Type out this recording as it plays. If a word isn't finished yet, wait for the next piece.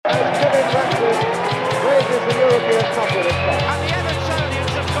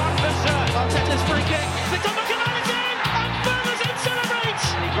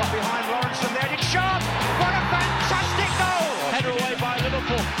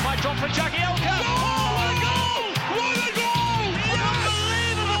Drop for Jagielka. Oh, what a goal! What a goal!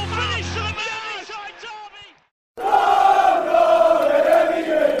 Unbelievable finish to the Merseyside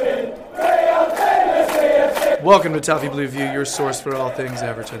derby. Welcome to Toffee Blue View, your source for all things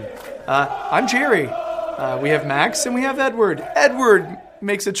Everton. I'm Jerry. We have Max and we have Edward. Edward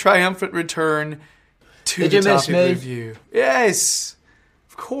makes a triumphant return to the Toffee Blue View. Yes,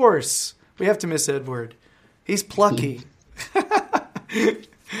 of course. We have to miss Edward. He's plucky.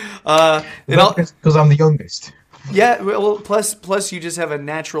 Because I'm the youngest. Yeah, well, plus you just have a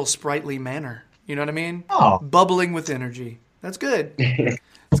natural sprightly manner. You know what I mean? Oh. Bubbling with energy. That's good.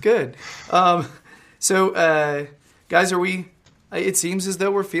 That's good. So, guys, it seems as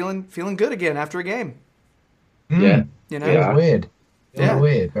though we're feeling good again after a game. Yeah. You know? It's weird. Yeah.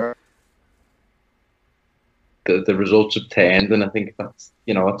 Weird. The results have turned, and I think that's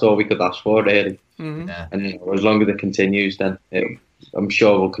all we could ask for, really. Mm-hmm. Yeah. And as long as it continues, then I'm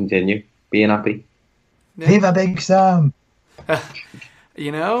sure we'll continue being happy. Viva Big Sam!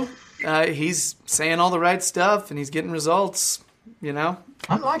 He's saying all the right stuff, and he's getting results. I'm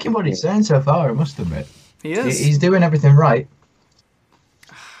liking what he's saying so far, I must admit. He is. He's doing everything right.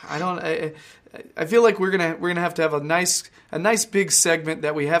 I feel like we're gonna have to have a nice big segment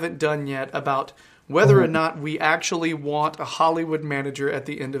that we haven't done yet about whether or not we actually want a Hollywood manager at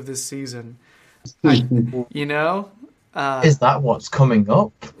the end of this season. Is that what's coming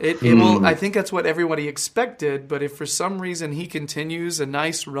up? It will. I think that's what everybody expected. But if for some reason he continues a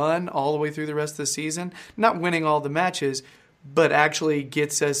nice run all the way through the rest of the season, not winning all the matches, but actually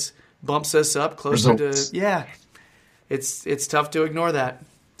bumps us up closer Results. it's tough to ignore that.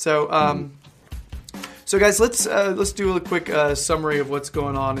 So guys, let's do a quick summary of what's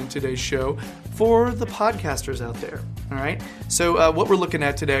going on in today's show for the podcasters out there. All right. So what we're looking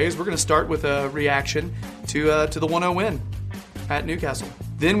at today is we're going to start with a reaction to the 1-0 win at Newcastle.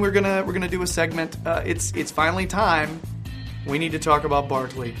 Then we're gonna do a segment. It's finally time. We need to talk about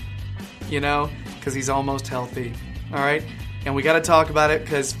Barkley, because he's almost healthy. All right, and we got to talk about it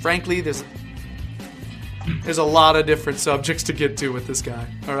because frankly, there's a lot of different subjects to get to with this guy.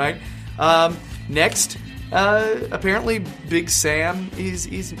 All right. Next, apparently Big Sam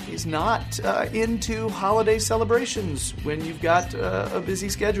is not into holiday celebrations when you've got a busy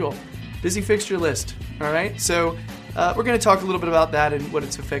schedule, busy fixture list. All right, so we're going to talk a little bit about that and what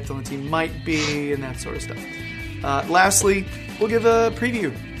its effect on the team might be and that sort of stuff. Lastly, we'll give a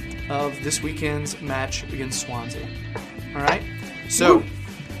preview of this weekend's match against Swansea. All right, so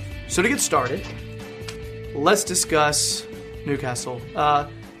to get started, let's discuss Newcastle.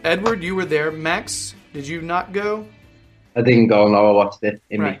 Edward, you were there. Max, did you not go? I didn't go. No, I watched it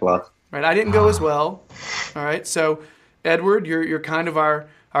in my class. Right, I didn't go as well. All right, so Edward, you're kind of our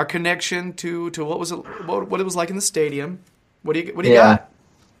connection to what it was like in the stadium. What do you got?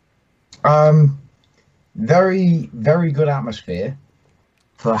 Very, very good atmosphere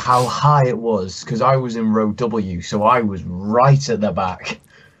for how high it was, because I was in row W, so I was right at the back.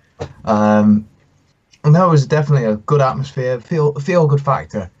 And that was definitely a good atmosphere, feel good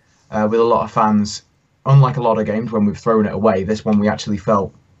factor with a lot of fans. Unlike a lot of games when we've thrown it away, this one we actually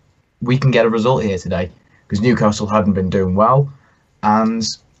felt we can get a result here today because Newcastle hadn't been doing well. And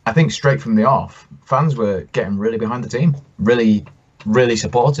I think straight from the off, fans were getting really behind the team, really, really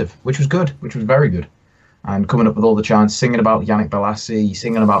supportive, which was good, which was very good. And coming up with all the chants, singing about Yannick Bolasie,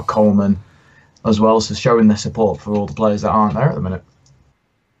 singing about Coleman, as well as showing their support for all the players that aren't there at the minute.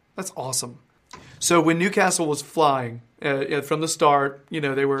 That's awesome. So when Newcastle was flying from the start,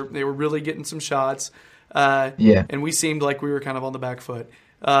 they were really getting some shots. And we seemed like we were kind of on the back foot.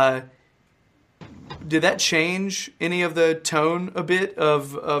 Did that change any of the tone a bit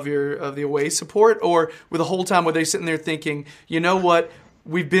of the away support, or were the whole time were they sitting there thinking, you know what,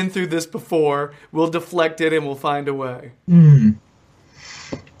 we've been through this before, we'll deflect it and we'll find a way?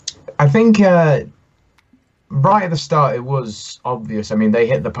 I think right at the start it was obvious. I mean, they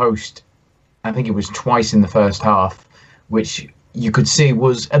hit the post, I think it was twice in the first half, which you could see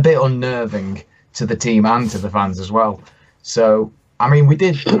was a bit unnerving to the team and to the fans as well. So, I mean,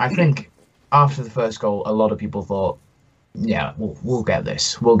 I think after the first goal, a lot of people thought, yeah, we'll get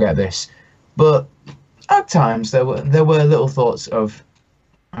this. But at times there were little thoughts of,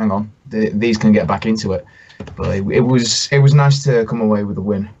 hang on, these can get back into it. But it was nice to come away with a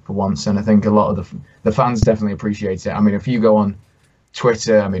win for once, and I think a lot of the fans definitely appreciate it. I mean, if you go on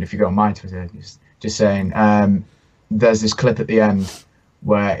Twitter, if you go on my Twitter, just saying, there's this clip at the end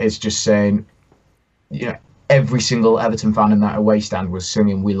where it's just saying, every single Everton fan in that away stand was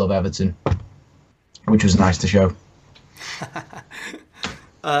singing "We Love Everton," which was nice to show.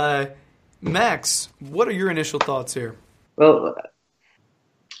 Max, what are your initial thoughts here? Well,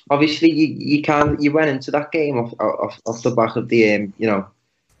 obviously you went into that game off the back of the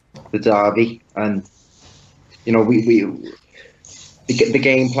the derby, and the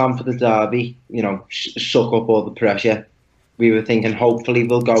game plan for the derby, suck up all the pressure. We were thinking hopefully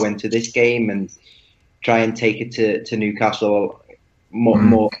we'll go into this game and try and take it to Newcastle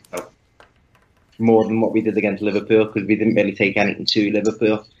more than what we did against Liverpool, because we didn't really take anything to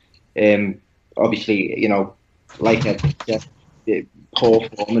Liverpool. Obviously, like I said, poor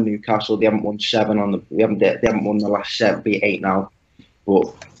form in Newcastle. They haven't won 7 on the. They haven't won the last 7, be 8 now.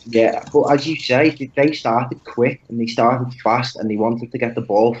 But as you say, they started quick and they started fast and they wanted to get the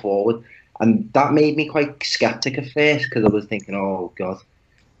ball forward, and that made me quite sceptic at first, because I was thinking, oh God,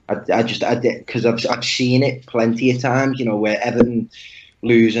 I did, because I've seen it plenty of times, where Everton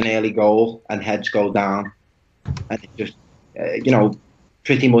lose an early goal and heads go down, and it just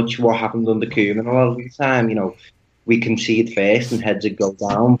pretty much what happened under Koeman a lot of the time. We concede first and heads would go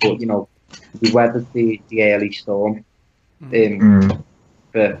down, but we weathered the early storm.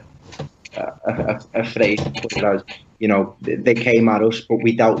 For a phrase to put it as, they came at us, but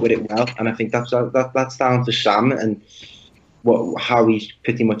we dealt with it well, and I think that's down to Sam and how he's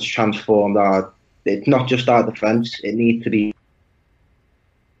pretty much transformed it's not just our defence, it needs to be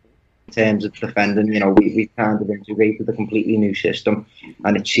in terms of defending. We've kind of integrated a completely new system,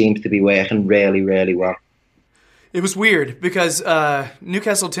 and it seems to be working really, really well. It was weird because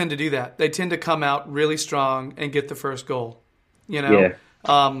Newcastle tend to do that. They tend to come out really strong and get the first goal. Yeah.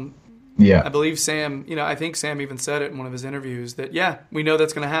 I believe Sam, I think Sam even said it in one of his interviews that, we know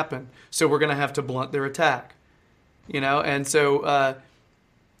that's going to happen. So we're going to have to blunt their attack, and so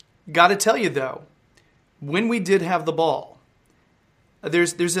got to tell you though, when we did have the ball,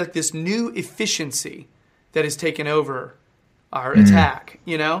 there's like this new efficiency that has taken over our attack,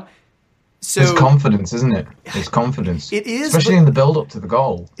 So it's confidence, isn't it? It's confidence. It is, especially in the build-up to the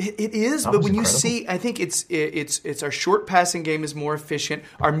goal. It is, but when incredible. You see, I think it's our short passing game is more efficient.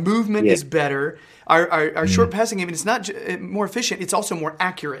 Our movement is better. Our short passing game is not more efficient; it's also more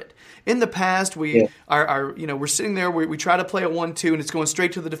accurate. In the past, we're sitting there. We try to play a 1-2, and it's going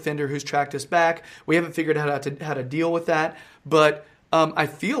straight to the defender who's tracked us back. We haven't figured out how to deal with that. But I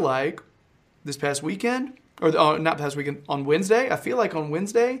feel like this past weekend, or not past weekend, on Wednesday, I feel like on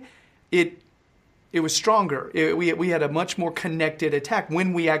Wednesday. It was stronger. We had a much more connected attack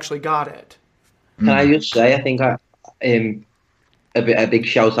when we actually got it. Can I just say, I think a big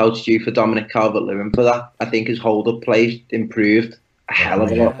shout out to you for Dominic Calvert-Lewin for that. I think his hold-up play improved a hell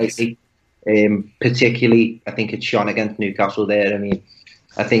of a lot lately. Particularly, I think it's shone against Newcastle there. I mean,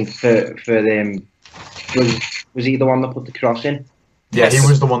 I think for them, was he the one that put the cross in? Yeah, he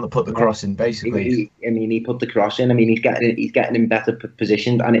was the one that put the cross in, basically. He put the cross in. I mean, he's getting in better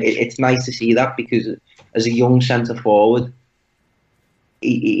positions, and it's nice to see that, because as a young centre forward,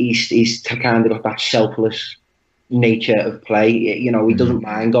 he's kind of got that selfless nature of play. He doesn't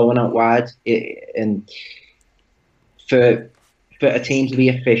mind going out wide, and for a team to be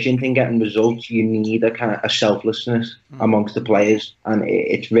efficient in getting results, you need a kind of a selflessness amongst the players, and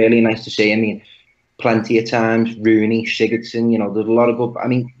it's really nice to see. I mean, plenty of times, Rooney, Sigurdsson, there's a lot of good. I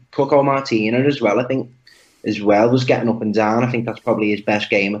mean, Cuco Martina as well, I think, was getting up and down. I think that's probably his best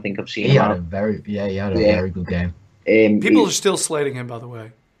game I think I've seen. He had a very good game. People are still slating him, by the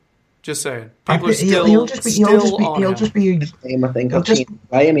way. Just saying. People are still he'll just be game I think I've seen him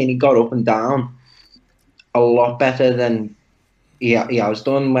play. I mean, he got up and down a lot better than he has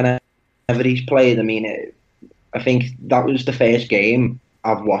done whenever he's played. I mean, I think that was the first game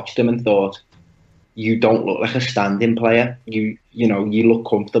I've watched him and thought, you don't look like a standing player. You look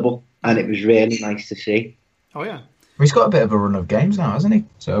comfortable, and it was really nice to see. Oh yeah, he's got a bit of a run of games now, hasn't he?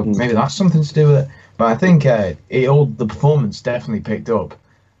 So maybe that's something to do with it. But I think the performance definitely picked up.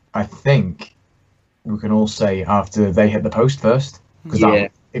 I think we can all say after they hit the post first, because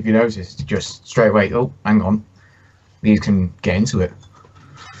if you notice, just straight away. Oh, hang on, these can get into it.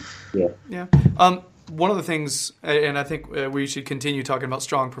 Yeah. One of the things, and I think we should continue talking about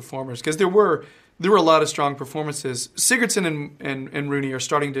strong performers, because there were a lot of strong performances. Sigurdsson and Rooney are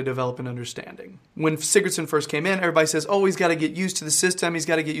starting to develop an understanding. When Sigurdsson first came in, everybody says, oh, he's got to get used to the system, he's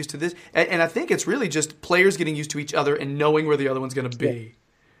got to get used to this. And I think it's really just players getting used to each other and knowing where the other one's going to be.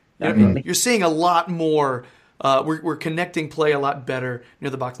 You're seeing a lot more, we're connecting play a lot better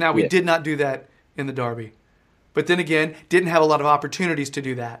near the box. Now, we did not do that in the derby. But then again, didn't have a lot of opportunities to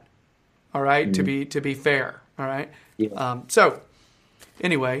do that. All right, to be fair. All right. Yeah. So,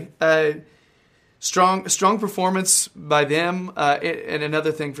 anyway, strong performance by them, and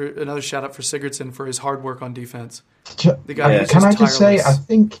another shout out for Sigurdsson for his hard work on defense. The guy can I just say, I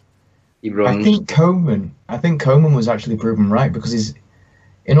think He runs. I think Koeman was actually proven right, because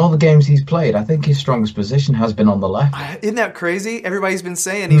in all the games he's played, I think his strongest position has been on the left. Isn't that crazy? Everybody's been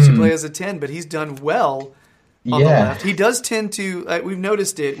saying he should play as a 10, but he's done well on the left. He does tend to, we've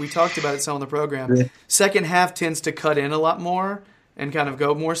noticed it, we talked about it some on the program, second half tends to cut in a lot more and kind of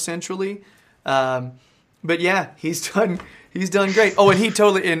go more centrally. But yeah, he's done great. Oh, and he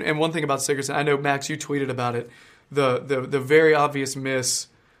totally, and one thing about Sigurdsson, I know, Max, you tweeted about it, the very obvious miss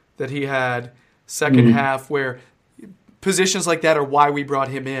that he had second half, where positions like that are why we brought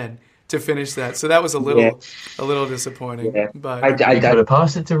him in to finish that. So that was a little disappointing. Yeah. But I could have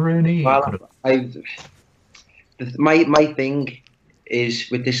passed it to Rooney. Well, my thing is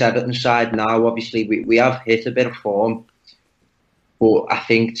with this Everton side now, obviously we have hit a bit of form, but I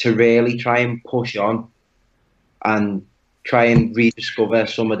think to really try and push on and try and rediscover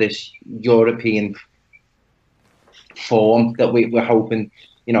some of this European form that we're hoping,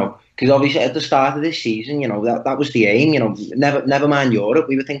 because obviously at the start of this season, that was the aim, never mind Europe,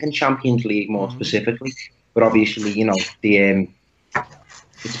 we were thinking Champions League more specifically, but obviously, it's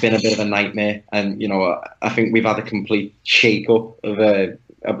been a bit of a nightmare, and I think we've had a complete shake-up of a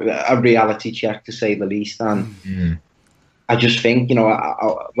reality check, to say the least, and I just think, when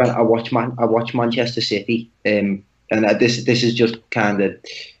I watch Manchester City, and this is just kind of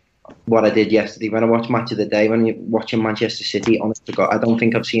what I did yesterday. When I watched Match of the Day, when you're watching Manchester City, honest to God, I don't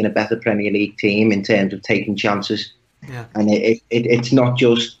think I've seen a better Premier League team in terms of taking chances. Yeah. And it's not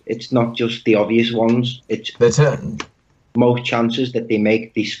just the obvious ones. It's most chances that they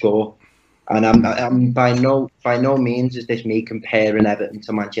make, they score. And I'm by no means is this me comparing Everton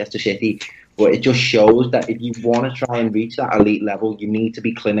to Manchester City, but it just shows that if you want to try and reach that elite level, you need to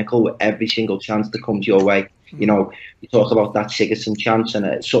be clinical with every single chance that comes your way. You talk about that Sigurdsson chance, and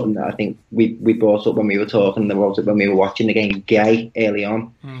it's something that I think we brought up when we were talking about it when we were watching the game Gay early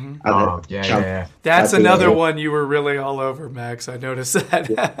on. Yeah. That's another one you were really all over, Max. I noticed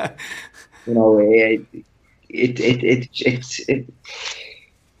that.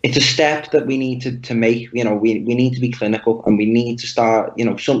 It's a step that we need to make. We need to be clinical, and we need to start.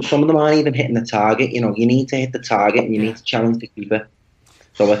 Some of them aren't even hitting the target. You need to hit the target, and you need to challenge the keeper.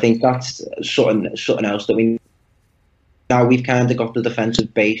 So I think that's something else that now we've kind of got the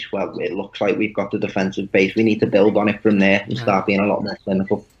defensive base. Well, it looks like we've got the defensive base. We need to build on it from there and start being a lot more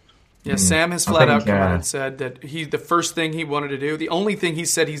clinical. Yeah, Sam has flat out come out and said that the first thing he wanted to do, the only thing he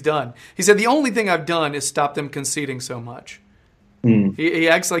said he's done. He said, the only thing I've done is stop them conceding so much. He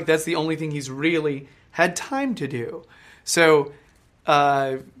acts like that's the only thing he's really had time to do. So,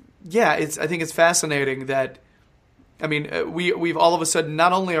 I think it's fascinating that, we've all of a sudden,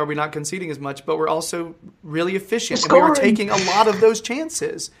 not only are we not conceding as much, but we're also really efficient. And we are taking a lot of those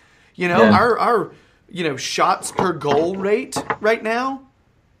chances. Our shots per goal rate right now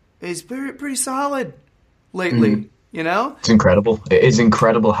is pretty solid lately. It's incredible. It is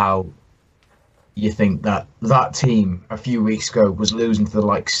incredible how you think that team a few weeks ago was losing to the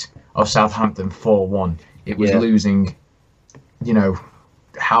likes of Southampton 4-1. It was losing,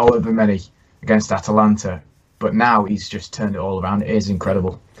 however many against Atalanta. But now he's just turned it all around. It is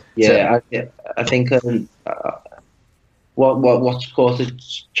incredible. Yeah, I think what's caused it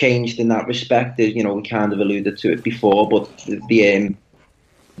changed in that respect is, we kind of alluded to it before, but the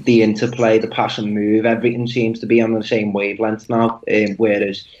interplay, the pass and move, everything seems to be on the same wavelength now.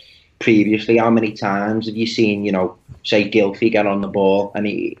 Whereas previously, how many times have you seen, say Gylfi get on the ball and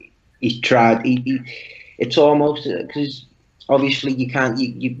he tried. It's almost because obviously you can't.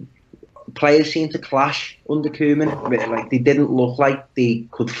 Players seem to clash under Koeman. Like they didn't look like they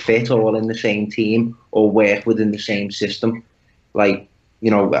could fit all in the same team or work within the same system. Like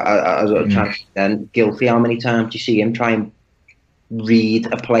as I was trying to then Gylfi, how many times do you see him try and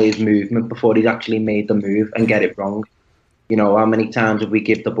read a player's movement before he's actually made the move and get it wrong? How many times have we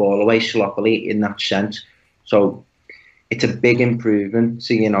give the ball away sloppily in that sense? So it's a big improvement.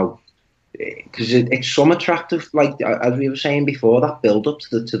 So because it's some attractive, like as we were saying before, that build up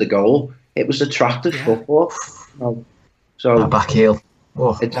to the goal. It was attractive football. So back heel.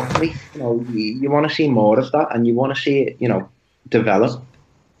 Oh. Exactly. You want to see more of that, and you want to see it, develop.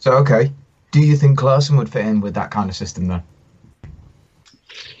 So okay, do you think Klaassen would fit in with that kind of system then?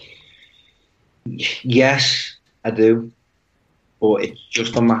 Yes, I do. But it's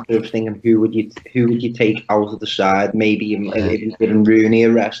just a matter of thinking who would you take out of the side? Maybe if you're giving Rooney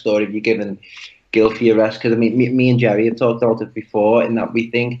a rest, or if you're giving Gylfi a rest. Because me and Jerry have talked about it before, in that we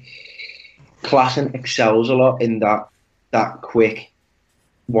think Klaassen excels a lot in that quick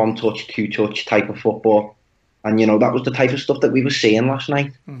one touch, two touch type of football, and that was the type of stuff that we were seeing last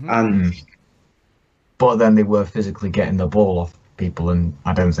night. But then they were physically getting the ball off people, and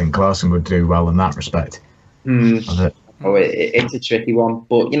I don't think Klaassen would do well in that respect. So it's a tricky one.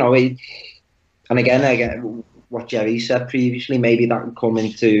 But, and again, what Jerry said previously, maybe that would come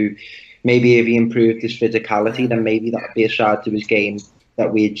into, maybe if he improved his physicality, then maybe that would be a side to his game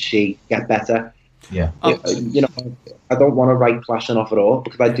that we'd see get better. Yeah. I don't want to write Klassen off at all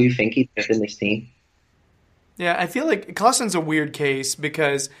because I do think he's fit in this team. Yeah, I feel like Klassen's a weird case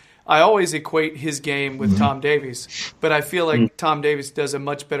because I always equate his game with Tom Davies, but I feel like Tom Davies does a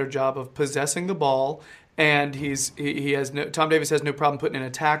much better job of possessing the ball, and Tom Davies has no problem putting in a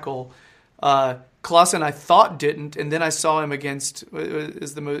tackle. Klassen, I thought, didn't, and then I saw him against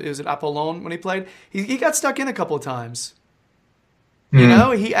is it Apollon when he played? He got stuck in a couple of times.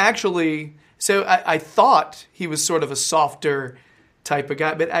 He actually. So I thought he was sort of a softer type of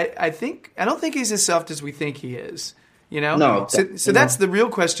guy, but I don't think he's as soft as we think he is. No. So that's the real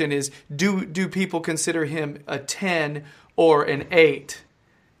question: is do people consider him a 10 or an 8?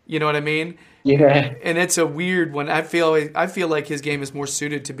 You know what I mean? Yeah. And it's a weird one. I feel like his game is more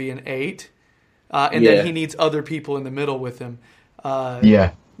suited to be an 8. And then he needs other people in the middle with him. At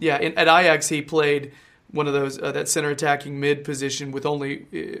Ajax, he played one of those that center attacking mid position with only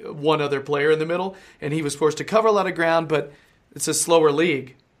one other player in the middle, and he was forced to cover a lot of ground. But it's a slower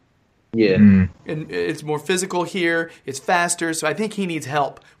league. Yeah, and it's more physical here. It's faster, so I think he needs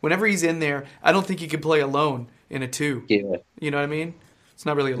help. Whenever he's in there, I don't think he can play alone in a 2. Yeah, you know what I mean? It's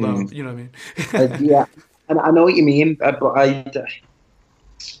not really alone. You know what I mean? Yeah, and I know what you mean, but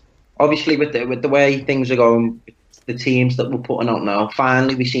obviously with the way things are going, the teams that we're putting out now,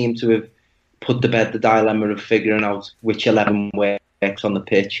 finally we seem to have put to bed the dilemma of figuring out which 11 works on the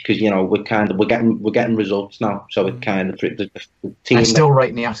pitch because we're getting results now. So it kind of the team. I still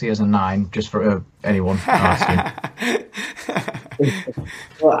rate Niasse as a 9, just for anyone asking.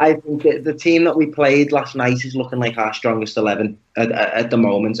 Well, I think the team that we played last night is looking like our strongest 11 at the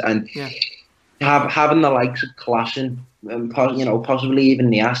moment, and having the likes of Klassen. Possibly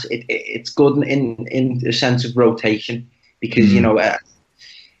even Niasse, it's good in a sense of rotation because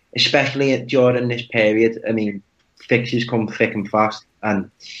especially during this period. I mean, fixtures come thick and fast,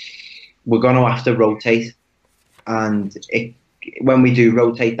 and we're going to have to rotate. And when we do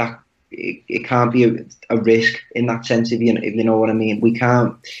rotate, that it can't be a risk in that sense. If you know what I mean, we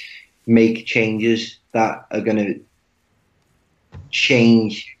can't make changes that are going to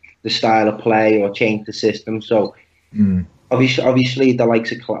change the style of play or change the system. So. Obviously, the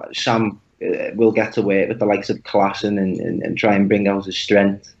likes of Sam will get to work with the likes of Klassen and try and bring out his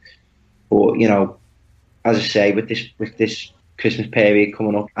strength. But as I say, with this Christmas period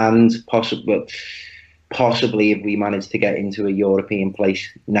coming up, and possibly if we manage to get into a European place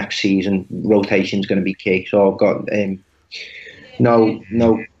next season, rotation is going to be key. So I've got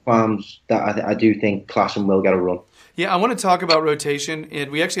no qualms that I do think Klassen will get a run. Yeah, I want to talk about rotation, and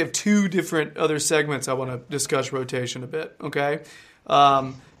we actually have 2 different other segments I want to discuss rotation a bit, okay?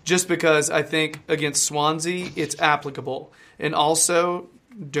 Just because I think against Swansea, it's applicable. And also,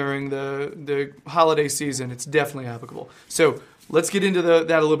 during the holiday season, it's definitely applicable. So let's get into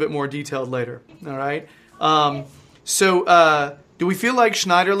that a little bit more detailed later, all right? Do we feel like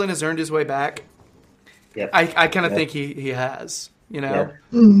Schneiderlin has earned his way back? Yeah. I kind of think he has, Yeah.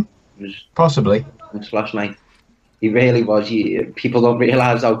 Possibly. Last night. He really was. People don't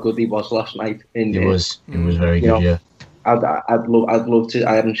realise how good he was last night. It was very good. Yeah. I'd love to.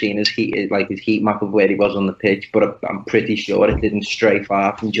 I haven't seen his heat map of where he was on the pitch, but I'm pretty sure it didn't stray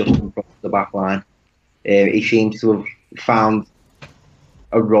far from just in front of the back line. He seems to have found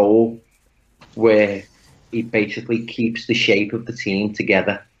a role where he basically keeps the shape of the team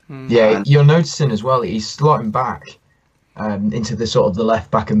together. Yeah, you're noticing as well. He's slotting back into the sort of the left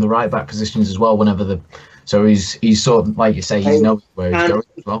back and the right back positions as well. So he's sort of, like you say, he knows where he's going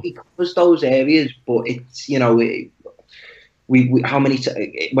as well. He covers those areas, but it's we how many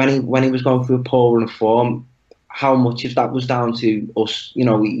when he was going through a poor run of form, how much of that was down to us?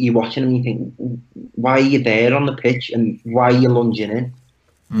 You're watching him, you think, why are you there on the pitch and why are you lunging in,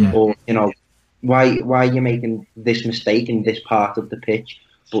 or why are you making this mistake in this part of the pitch?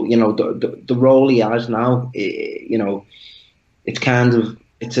 But the role he has now, it's kind of.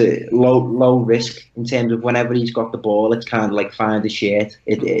 It's a low risk in terms of whenever he's got the ball, it's kind of like find a shirt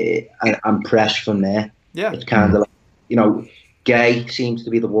and press from there. Yeah, it's kind of like Gay seems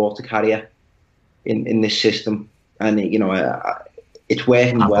to be the water carrier in this system, and it's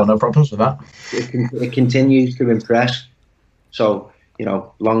working I've well. got no problems with that. It continues to impress. So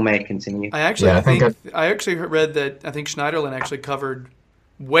long may it continue. I actually read that I think Schneiderlin actually covered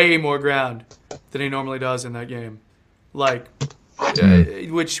way more ground than he normally does in that game, which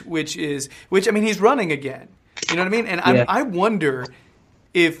I mean, he's running again. You know what I mean? And I wonder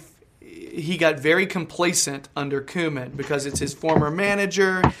if he got very complacent under Koeman because it's his former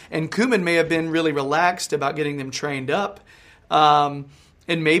manager, and Koeman may have been really relaxed about getting them trained up.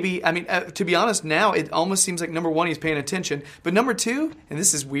 And maybe, I mean, to be honest, now it almost seems like, number one, he's paying attention. But number two, and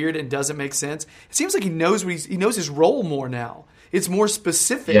this is weird and doesn't make sense, it seems like he knows he knows his role more now. It's more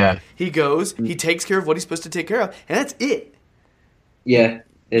specific. Yeah. He goes, he takes care of what he's supposed to take care of, and that's it. Yeah,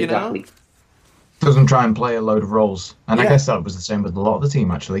 exactly. You know? Doesn't try and play a load of roles. And I Yeah. guess that was the same with a lot of the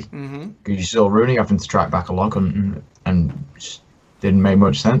team, actually. Because you saw Rooney having to track back a lot and just didn't make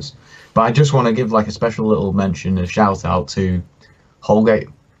much sense. But I just want to give like a special little mention, a shout out to Holgate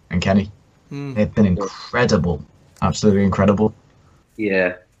and Kenny. They've been incredible. Absolutely incredible.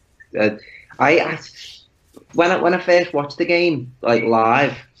 Yeah. I when I first watched the game like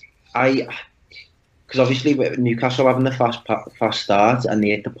live, because obviously with Newcastle having the fast start and they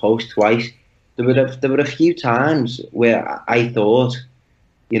hit the post twice, there were a few times where I thought,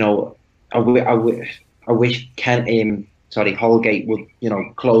 you know, I wish Holgate would, you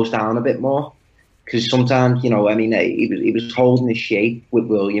know, close down a bit more, because sometimes, you know, I mean, he was holding his shape with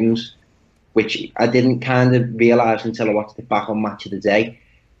Williams, which I didn't kind of realise until I watched it back on Match of the Day,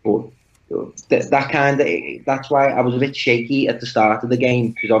 but that's why I was a bit shaky at the start of the game,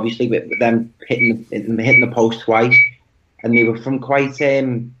 because obviously with them hitting the post twice, and they were from quite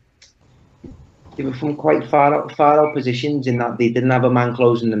far out positions in that they didn't have a man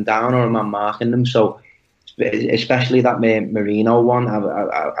closing them down or a man marking them. So especially that Marino one,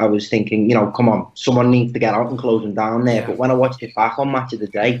 I was thinking, you know, come on, someone needs to get out and close them down there. Yeah. But when I watched it back on Match of the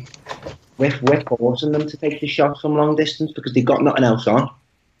Day, we're forcing them to take the shots from long distance because they've got nothing else on.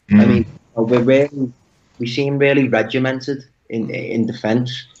 I mean, we seem really regimented in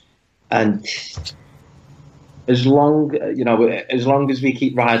defence, and as long as we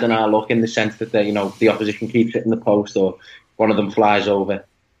keep riding our luck in the sense that the opposition keeps hitting the post or one of them flies over,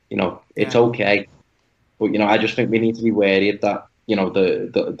 you know, it's okay. But you know, I just think we need to be wary of that. You know,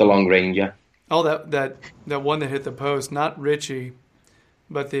 the long ranger. Oh, that one that hit the post, not Richie,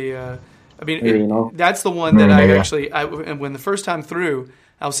 but the. That's the one that and when the first time through,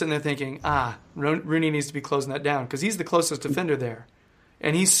 I was sitting there thinking, Rooney needs to be closing that down because he's the closest defender there,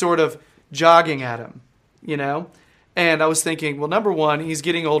 and he's sort of jogging at him, you know. And I was thinking, well, number one, he's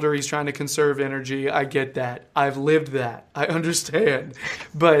getting older. He's trying to conserve energy. I get that. I've lived that. I understand.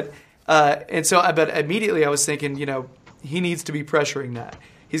 But immediately I was thinking, you know, he needs to be pressuring that.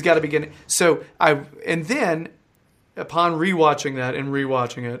 He's got to be getting. So then upon rewatching that and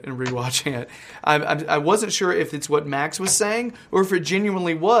rewatching it, I wasn't sure if it's what Max was saying or if it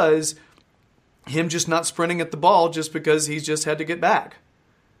genuinely was him just not sprinting at the ball just because he's just had to get back.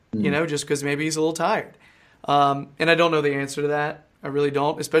 You know, just because maybe he's a little tired. And I don't know the answer to that. I really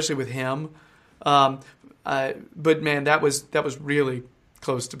don't, especially with him. But man, that was really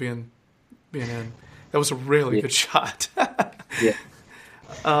close to being in. That was a really good shot. Yeah.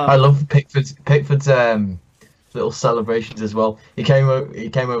 I love Pickford's little celebrations as well. He came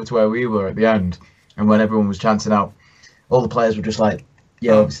over to where we were at the end, and when everyone was chanting out, all the players were just like,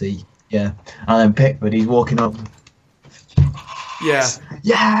 "Yeah, obviously, yeah." And then Pickford, he's walking up. Yeah. Yes!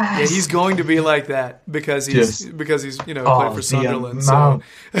 Yeah, he's going to be like that because he's played for Sunderland.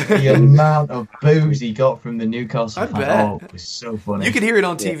 The amount of booze he got from the Newcastle fans. bet. Oh, it was so funny. You could hear it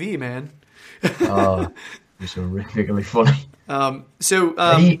on TV, man. Oh, it was horrifically funny.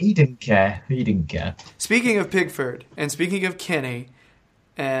 He didn't care. He didn't care. Speaking of Pickford and speaking of Kenny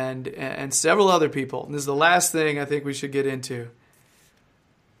and several other people, and this is the last thing I think we should get into.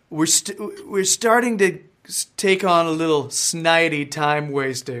 We're starting to take on a little snidey time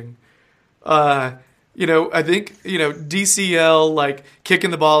wasting. I think, DCL like kicking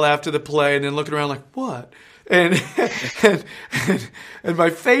the ball after the play and then looking around like, what? And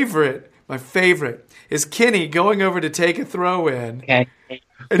my favorite is Kenny going over to take a throw in. Okay.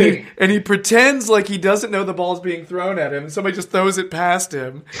 And he pretends like he doesn't know the ball's being thrown at him. Somebody just throws it past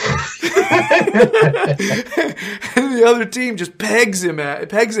him. And the other team just pegs it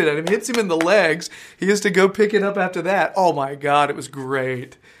at him, hits him in the legs. He has to go pick it up after that. Oh my God, it was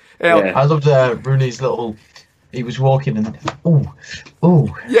great. Yeah. I loved Rooney's little. He was walking and ooh.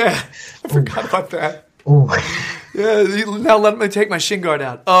 Yeah, I forgot about that. Ooh. Yeah, now let me take my shin guard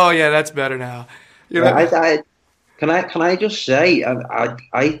out. Oh yeah, that's better now. You know? Can I just say,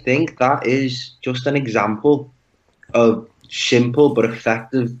 I think that is just an example of simple but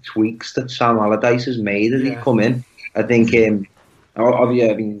effective tweaks that Sam Allardyce has made as he come in. I think,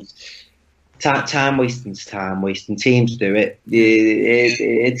 time wasting's time wasting. Teams do it.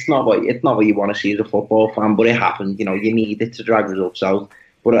 It's not what you want to see as a football fan, but it happened. You know, you need it to drag results out.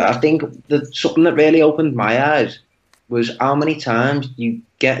 But I think that something that really opened my eyes was how many times you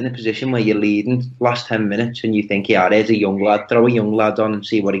get in a position where you're leading last 10 minutes and you think, yeah, there's a young lad, throw a young lad on and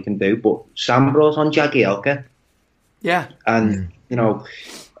see what he can do. But Sam brought on Jagielka. Yeah. And, you know,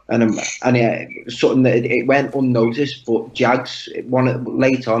 something that it went unnoticed, but Jags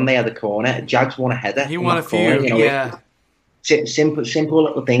late on they had a corner. Jags won a header. He won a few, corner, you know, yeah. Simple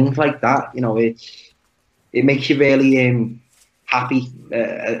little things like that. You know, it makes you really happy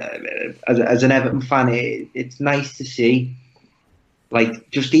as an Everton fan. It's nice to see, like,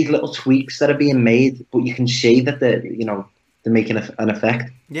 just these little tweaks that are being made, but you can see that they're making an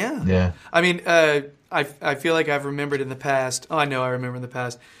effect. Yeah. Yeah. I mean, I feel like I've remembered in the past. Oh, I know I remember in the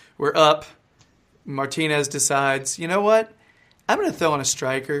past. We're up. Martinez decides, you know what? I'm going to throw on a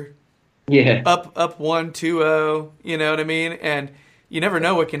striker. Yeah. Up 1-2-0. You know what I mean? And you never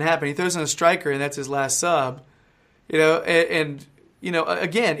know what can happen. He throws on a striker, and that's his last sub. You know, and you know,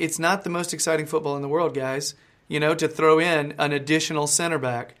 again, it's not the most exciting football in the world, guys. You know, to throw in an additional center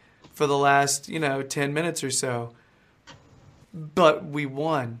back for the last 10 minutes or so. But we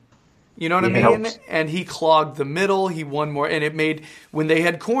won. You know what I mean? Helps. And he clogged the middle. He won more, and it made when they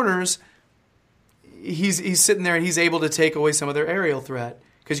had corners. He's sitting there and he's able to take away some of their aerial threat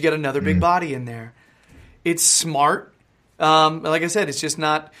because you got another big body in there. It's smart. Like I said, it's just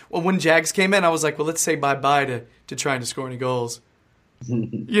not. Well, when Jags came in, I was like, well, let's say bye-bye to trying to score any goals.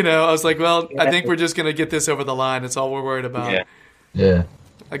 You know, I was like, well, I think we're just going to get this over the line. That's all we're worried about. Yeah.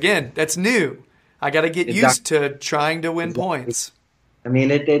 Again, that's new. I got to get used to trying to win points. I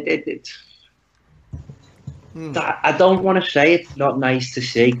mean, I don't want to say it's not nice to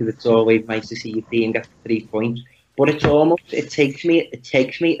see because it's always nice to see your team get 3 points. But it takes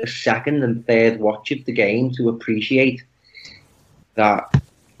me a second and third watch of the game to appreciate that,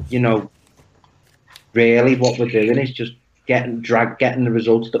 you know, really what we're doing is just getting the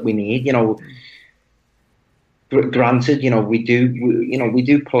results that we need. You know, granted, you know, we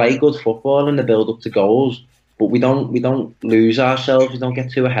do play good football in the build up to goals, but we don't lose ourselves. We don't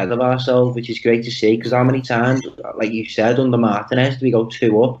get too ahead of ourselves, which is great to see. Because how many times, like you said, under Martinez, do we go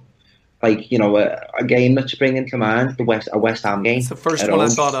 2 up? Like, you know, a game that's springing to mind, a West Ham game. It's the first one I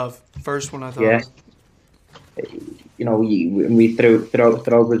thought of. Yeah. You know, we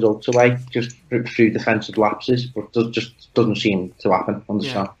throw results away just through defensive lapses, but it just doesn't seem to happen on the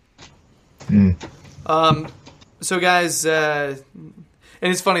shot. So, guys, and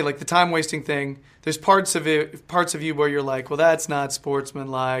it's funny, like the time wasting thing. There's parts of you where you're like, well, that's not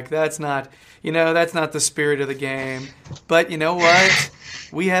sportsmanlike. That's not the spirit of the game. But you know what?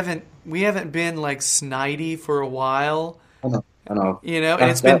 We haven't been like snidey for a while. I know. You know, and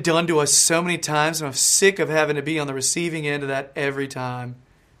it's been done to us so many times, and I'm sick of having to be on the receiving end of that every time.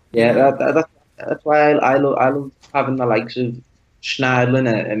 Yeah, that's why I love having the likes of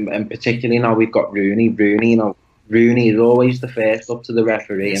Schneiderlin, and particularly now we've got Rooney. You know, Rooney is always the first up to the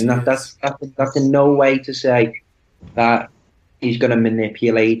referee, and that's in no way to say that he's going to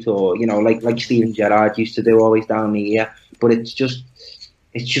manipulate or, you know, like Steven Gerrard used to do, always down the ear. But it's just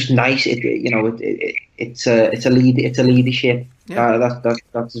nice. It's a leadership. Yeah.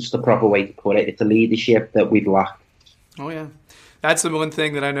 That's just the proper way to put it. It's a leadership that we've lacked. Oh yeah, that's the one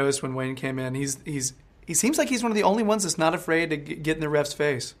thing that I noticed when Wayne came in. He seems like he's one of the only ones that's not afraid to get in the ref's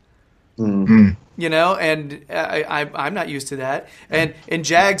face. Mm. You know, and I'm not used to that. And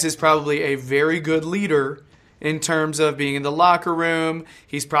Jags is probably a very good leader in terms of being in the locker room.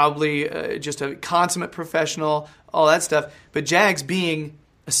 He's probably just a consummate professional, all that stuff. But Jags being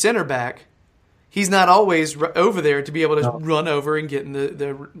a center back, he's not always over there to be able to run over and get in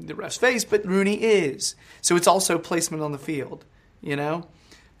the ref's face, but Rooney is. So it's also placement on the field, you know?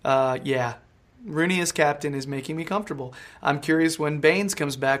 Yeah. Rooney as captain is making me comfortable. I'm curious when Baines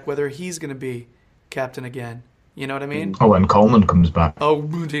comes back whether he's going to be captain again. You know what I mean? Oh, and Coleman comes back. Oh,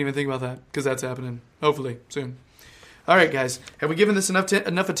 didn't even think about that because that's happening. Hopefully soon. All right, guys. Have we given this enough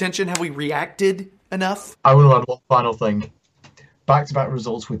attention? Have we reacted enough? I want to add one final thing. Back-to-back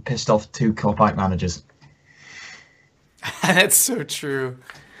results with pissed off 2 Cop-Out managers. That's so true.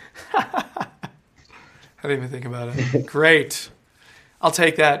 I didn't even think about it. Great. I'll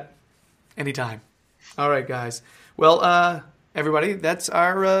take that anytime. All right, guys. Well, everybody, that's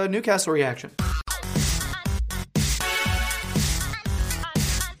our Newcastle reaction.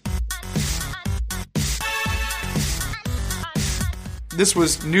 This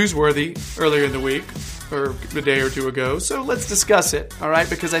was newsworthy earlier in the week, or a day or two ago, so let's discuss it, all right?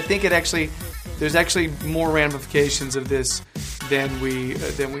 Because I think there's actually more ramifications of this than we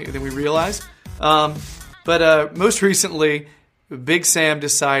realize. But most recently, Big Sam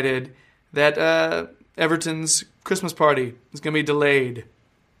decided that Everton's Christmas party is going to be delayed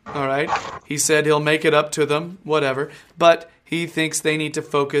All right. He said he'll make it up to them, whatever. But he thinks they need to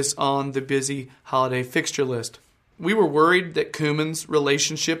focus on the busy holiday fixture list. We were worried that Koeman's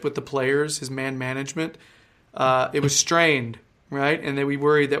relationship with the players, his man management, it was strained, right? And then we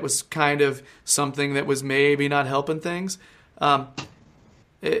worried that was kind of something that was maybe not helping things. I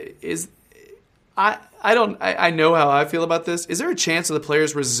know how I feel about this. Is there a chance of the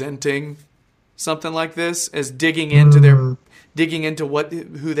players resenting something like this as digging into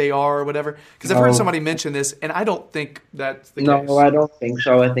who they are or whatever? Because I've heard somebody mention this, and I don't think that's the case. No, I don't think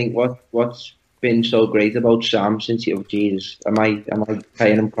so. I think what's been so great about Sam since Jesus, am I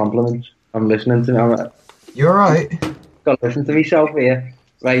paying him compliments? I'm listening to him. You're right. Got to listen to myself here.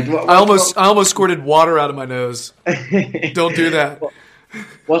 Right. I almost squirted water out of my nose. Don't do that.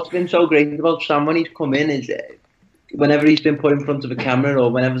 What's been so great about Sam when he's come in is whenever he's been put in front of a camera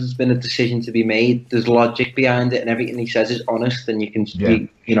or whenever there's been a decision to be made, there's logic behind it, and everything he says is honest, and you can speak.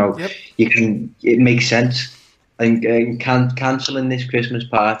 It makes sense. And cancelling this Christmas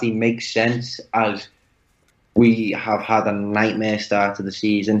party makes sense as we have had a nightmare start to the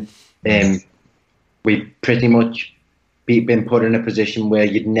season. We've pretty much been put in a position where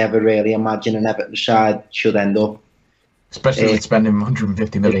you'd never really imagine an Everton side should end up. Especially with spending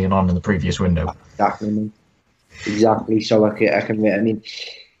 150 million on in the previous window. Exactly. So I mean,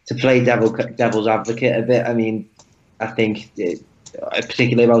 to play devil's advocate a bit, I mean, I think,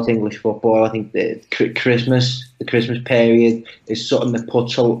 particularly about English football, I think the Christmas period is something that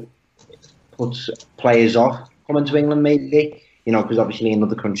puts players off coming to England, maybe. Because obviously in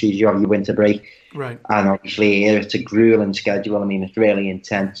other countries you have your winter break. Right. And obviously here it's a grueling schedule. I mean, it's really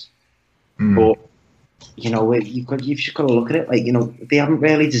intense. But, you've just got to look at it like, they haven't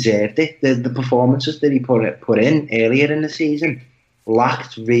really deserved it. The performances that he put in earlier in the season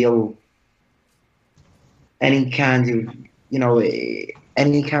lacked any kind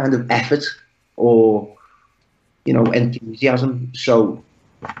of effort or, enthusiasm. So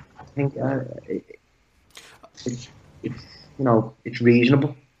I think it's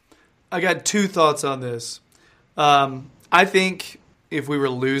reasonable. I got two thoughts on this. I think if we were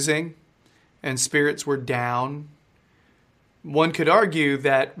losing and spirits were down, one could argue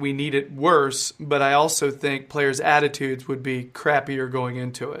that we need it worse, but I also think players' attitudes would be crappier going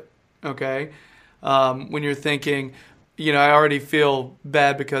into it, okay? When you're thinking, I already feel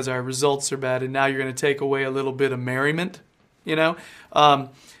bad because our results are bad, and now you're going to take away a little bit of merriment,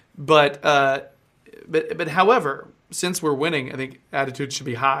 But however, since we're winning, I think attitudes should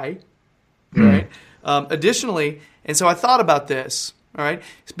be high, right? Additionally, and so I thought about this, all right?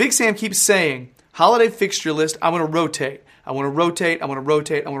 Big Sam keeps saying, holiday fixture list, I want to rotate. I want to rotate, I want to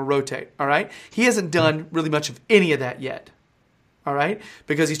rotate, I want to rotate, all right? He hasn't done really much of any of that yet, all right?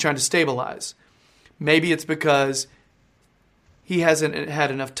 Because he's trying to stabilize. Maybe it's because he hasn't had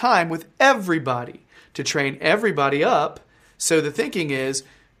enough time with everybody to train everybody up. So the thinking is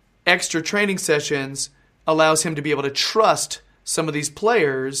extra training sessions allows him to be able to trust some of these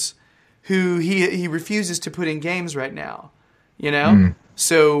players who he refuses to put in games right now,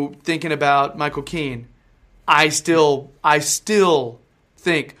 So thinking about Michael Keane, I still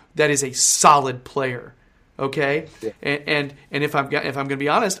think that is a solid player, okay? Yeah. And if I'm going to be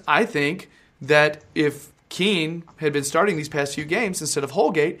honest, I think that if Keane had been starting these past few games instead of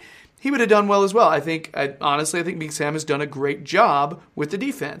Holgate, he would have done well as well. I think Big Sam has done a great job with the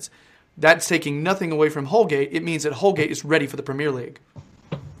defense. That's taking nothing away from Holgate. It means that Holgate is ready for the Premier League.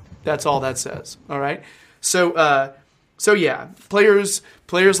 That's all that says. All right. So yeah, players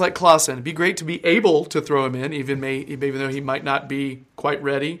like Klaassen, it'd be great to be able to throw him in, even though he might not be quite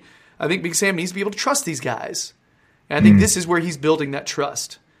ready. I think Big Sam needs to be able to trust these guys, and I think this is where he's building that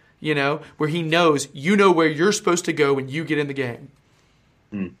trust. Where he knows where you're supposed to go when you get in the game.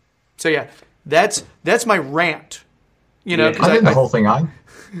 So yeah, that's my rant. I think the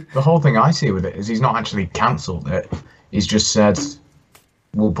whole thing I see with it is he's not actually cancelled it. He's just said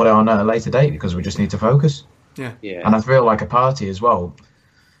we'll put it on at a later date because we just need to focus. Yeah. And I feel like a party as well.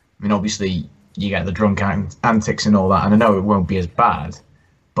 I mean, obviously you get the drunk antics and all that, and I know it won't be as bad,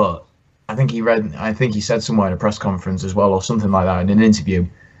 but I think he said somewhere in a press conference as well, or something like that in an interview.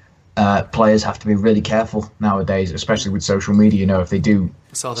 Players have to be really careful nowadays, especially with social media. If they do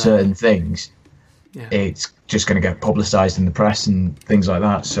certain things, it's just going to get publicised in the press and things like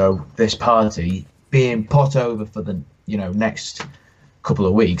that. So this party being put over for the next couple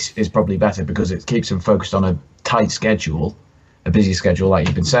of weeks is probably better because it keeps them focused on a tight schedule, a busy schedule, like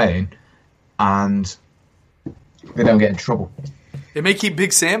you've been saying, and they don't get in trouble. It may keep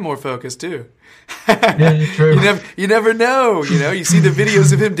Big Sam more focused too. Yeah, true. You never know. You see the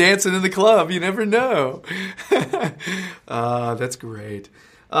videos of him dancing in the club. You never know. That's great.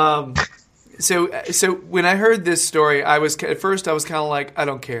 So when I heard this story, at first I was kind of like, I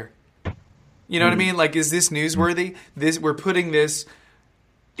don't care. You know what I mean? Like, is this newsworthy? We're putting this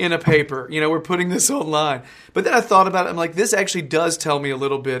in a paper. We're putting this online. But then I thought about it. I'm like, this actually does tell me a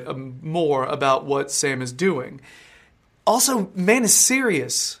little bit more about what Sam is doing. Also, man is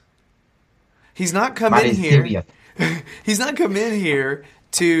serious. He's not come in here. He's not come in here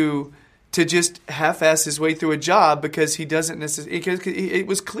to just half-ass his way through a job because he doesn't necessarily. Because it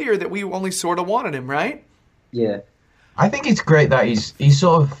was clear that we only sort of wanted him, right? Yeah. I think it's great that he's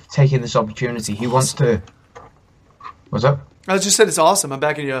sort of taking this opportunity. He wants to. What's up? I just said it's awesome. I'm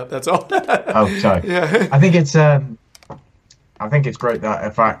backing you up. That's all. Oh, sorry. Yeah. I think it's great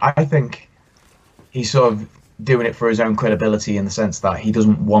that I think he's sort of doing it for his own credibility in the sense that he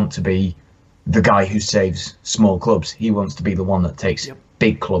doesn't want to be the guy who saves small clubs. He wants to be the one that takes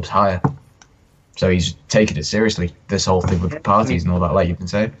big clubs higher. So he's taking it seriously. This whole thing with parties and all that, like you can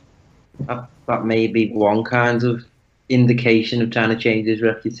say. That may be one kind of indication of trying to change his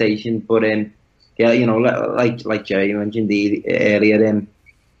reputation, but like Jerry mentioned earlier,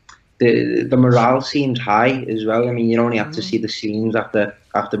 the morale seems high as well. I mean, you only have to see the scenes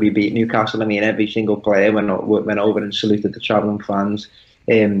after we beat Newcastle. I mean, every single player went over and saluted the travelling fans.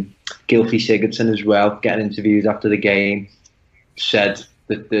 Gylfi Sigurdsson as well, getting interviews after the game, said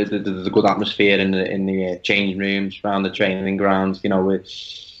that there's a good atmosphere in the changing rooms around the training grounds.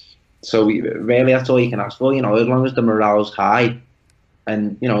 So really, that's all you can ask for. As long as the morale's high,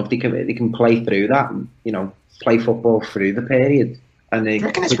 and if they can play through that, play football through the period, and do you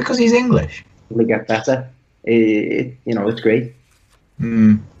reckon it's because he's English? They get better. It's great. Do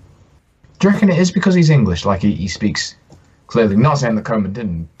you reckon it is because he's English? Like he speaks clearly. Not saying that Coman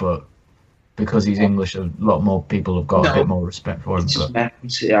didn't, but because he's English, a lot more people have got a bit more respect for him.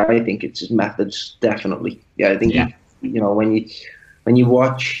 Methods. Yeah, I think it's his methods, definitely. Yeah, I think when you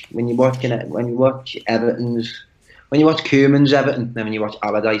watch Everton's, when you watch Koeman's Everton, and when you watch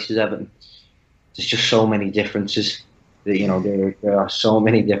Allardyce's Everton, there's just so many differences. There are so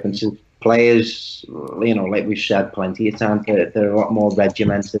many differences. Players, like we've said plenty of times, they're a lot more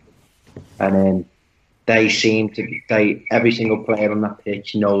regimented, and they seem to be. Every single player on that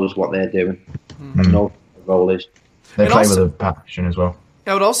pitch knows what they're doing, and knows what the role is. They play with a passion as well.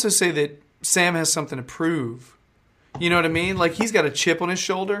 I would also say that Sam has something to prove. You know what I mean? Like, he's got a chip on his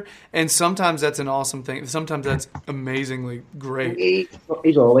shoulder, and sometimes that's an awesome thing. Sometimes that's amazingly great.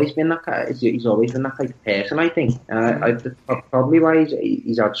 He's always been that kind. He's always been that type of person, I think. Probably why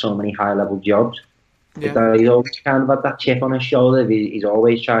he's had so many high-level jobs. Yeah. He's always kind of had that chip on his shoulder. He's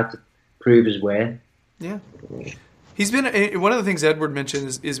always tried to prove his worth. Yeah. He's been one of the things Edward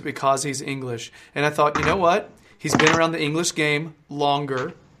mentioned is because he's English, and I thought, you know what? He's been around the English game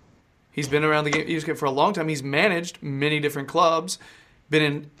longer. He's been around the game for a long time. He's managed many different clubs, been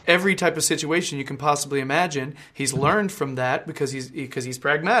in every type of situation you can possibly imagine. He's learned from that because he's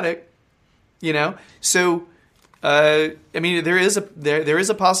pragmatic, So, I mean, there is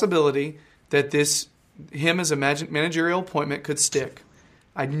a possibility that him as a managerial appointment could stick.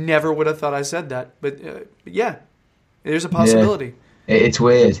 I never would have thought I said that, but yeah, there's a possibility. Yeah. It's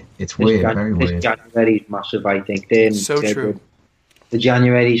weird. It's weird. Very weird. January's massive, I think. True. The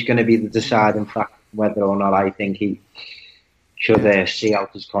January is going to be the deciding factor whether or not I think he should see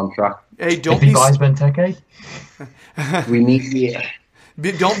out his contract. Hey, if he buys Benteke, we need.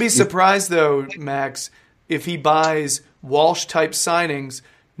 Don't be surprised though, Max, if he buys Walsh-type signings,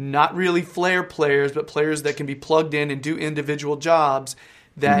 not really flair players, but players that can be plugged in and do individual jobs.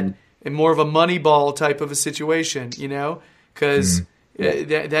 That in more of a money ball type of a situation, because.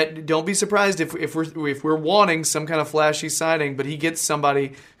 That don't be surprised if we're wanting some kind of flashy signing, but he gets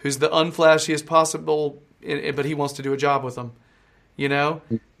somebody who's the unflashiest possible, but he wants to do a job with them.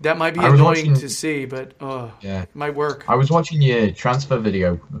 That might be annoying to see, but it might work. I was watching your transfer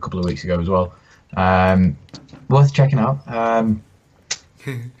video a couple of weeks ago as well. Worth checking out.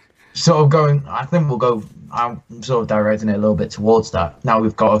 Sort of going. I think we'll go. I'm sort of directing it a little bit towards that. Now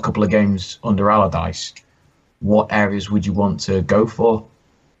we've got a couple of games under Allardyce. What areas would you want to go for?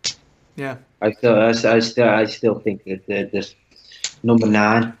 Yeah, I still think that this number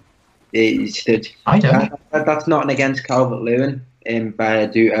 9 is that. I don't. That's not against Calvert-Lewin, but I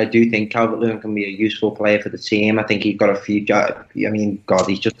do think Calvert-Lewin can be a useful player for the team. I think he's got a future. I mean, God,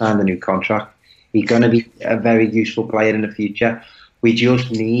 he's just signed a new contract. He's going to be a very useful player in the future. We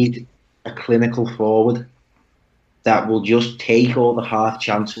just need a clinical forward that will just take all the half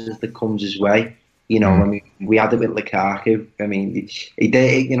chances that comes his way. I mean, we had it with Lukaku. I mean, he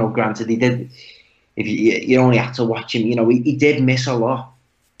did. Granted, he did. If you only had to watch him, he did miss a lot.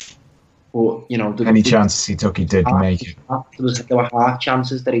 But Any chances he took, he did make it. There were half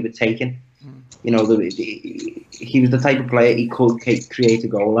chances that he was taking. He was the type of player he could create a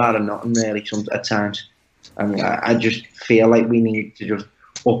goal out of nothing really at times. And I just feel like we need to just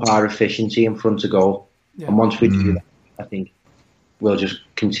up our efficiency in front of goal. Yeah. And once we do that, I think we'll just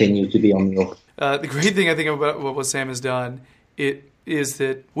continue to be on the up. The great thing I think about what Sam has done is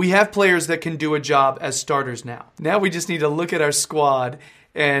that we have players that can do a job as starters now. Now we just need to look at our squad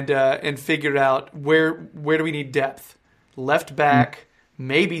and figure out where do we need depth. Left back,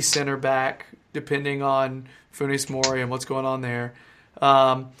 maybe center back, depending on Funes Mori and what's going on there,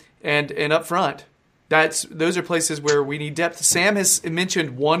 and up front. Those are places where we need depth. Sam has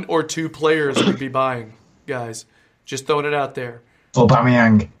mentioned 1 or 2 players we'd be buying, guys. Just throwing it out there.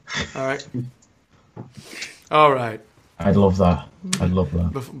 Aubameyang. All right. I'd love that.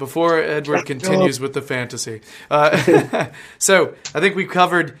 Before Edward continues with the fantasy. So I think we've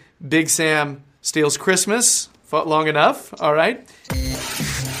covered Big Sam Steals Christmas long enough. All right.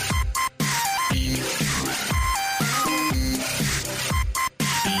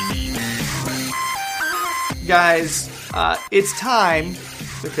 Guys, it's time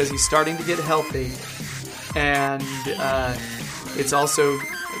because he's starting to get healthy, and it's also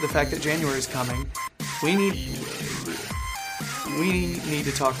the fact that January is coming. We need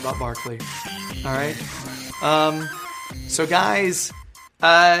to talk about Barkley. All right. So guys,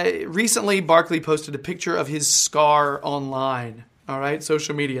 recently Barkley posted a picture of his scar online. All right,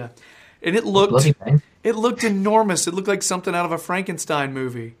 social media, and it looked enormous. It looked like something out of a Frankenstein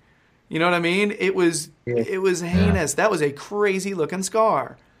movie. You know what I mean? It was heinous. Yeah. That was a crazy looking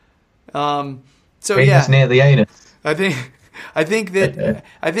scar. It's near the anus. I think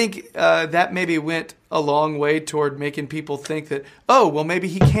that maybe went a long way toward making people think that, oh, well, maybe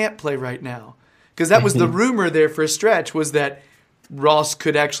he can't play right now, because that was the rumor there for a stretch, was that Ross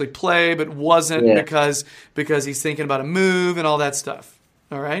could actually play but wasn't because he's thinking about a move and all that stuff.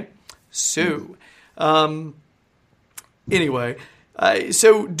 All right. So, anyway.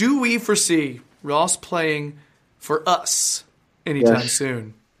 So do we foresee Ross playing for us anytime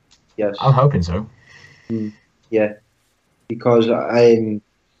soon? Yes. I'm hoping so. Yeah. Because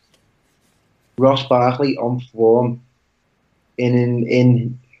Ross Barkley on form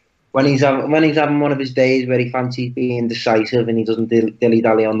in when he's having one of his days where he fancies being decisive and he doesn't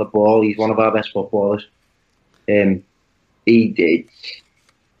dilly-dally on the ball, he's one of our best footballers. I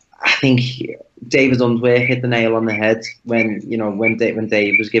think David Unsworth hit the nail on the head when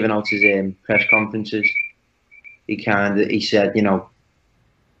Dave was giving out his press conferences. He said,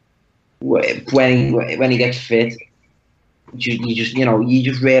 when he gets fit, you just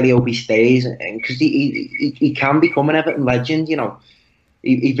really hope he stays, because he can become an Everton legend.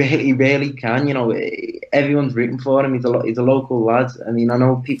 He really can. Everyone's rooting for him. He's a local lad. I mean, I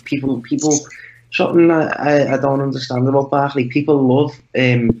know people. Something I don't understand about Barkley. People love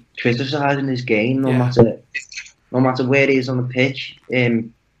criticising his game, no matter where he is on the pitch.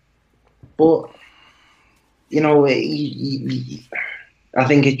 But I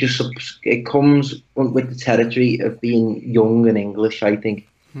think it comes with the territory of being young and English. I think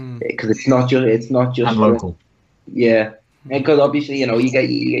because it's not just and local. Yeah, because obviously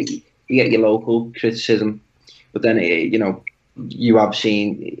you get your local criticism, but then you have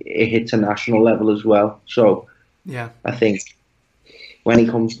seen it hit to national level as well. So I think when he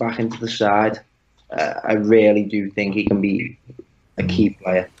comes back into the side, I really do think he can be a key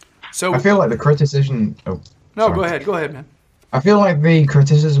player. So I feel like the criticism. Go ahead, man. I feel like the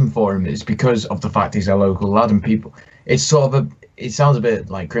criticism for him is because of the fact he's a local lad, and people. It's sort of it sounds a bit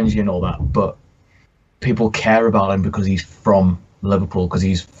like cringy and all that, but people care about him because he's from Liverpool, because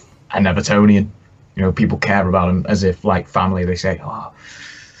he's an Evertonian. People care about him as if like family. They say, "Oh,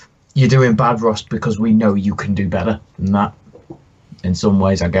 you're doing bad, Ross, because we know you can do better than that." In some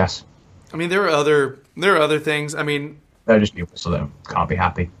ways, I guess. I mean, there are other things. I mean, they're just people, so they can't be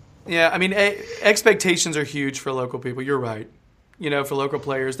happy. Yeah, I mean, expectations are huge for local people. You're right. For local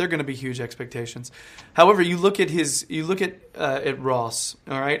players, they're going to be huge expectations. However, you look at Ross,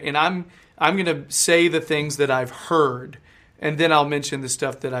 all right, and I'm going to say the things that I've heard, and then I'll mention the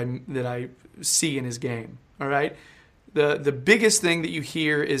stuff that I see in his game. All right, the biggest thing that you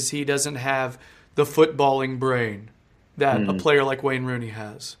hear is he doesn't have the footballing brain that a player like Wayne Rooney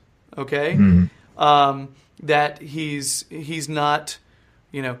has. Okay, that he's not,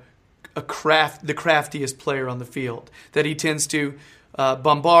 the craftiest player on the field. That he tends to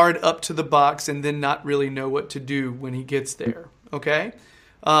bombard up to the box and then not really know what to do when he gets there. Okay,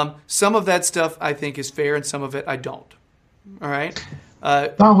 some of that stuff I think is fair, and some of it I don't. All right.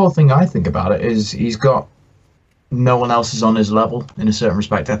 That whole thing, I think about it is he's got no one else is on his level in a certain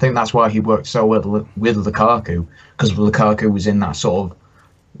respect. I think that's why he worked so well with Lukaku, because Lukaku was in that sort of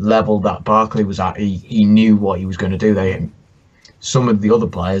level that Barkley was at. He knew what he was going to do. Some of the other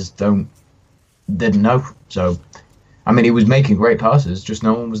players didn't know. So, I mean, he was making great passes, just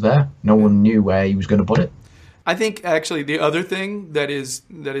no one was there. No one knew where he was going to put it. I think actually the other thing that is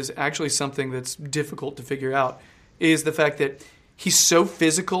actually something that's difficult to figure out is the fact that he's so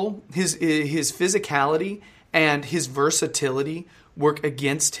physical. His physicality and his versatility work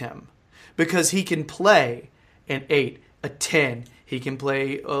against him because he can play an 8, a 10. He can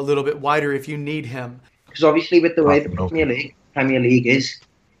play a little bit wider if you need him. Because obviously with the way the Premier League is,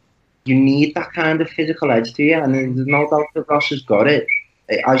 you need that kind of physical edge to you, and there's no doubt that Ross has got it.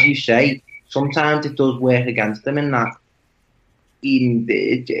 As you say, sometimes it does work against him in that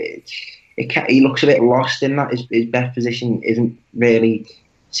he looks a bit lost in that. His best position isn't really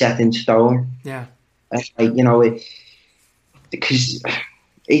set in stone. Yeah. Because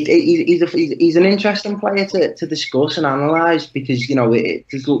he's an interesting player to discuss and analyse because,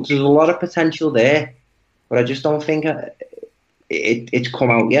 there's a lot of potential there, but I just don't think it's come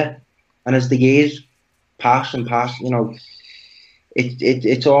out yet. And as the years pass,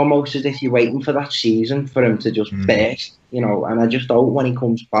 it's almost as if you're waiting for that season for him to just burst, and I just hope when he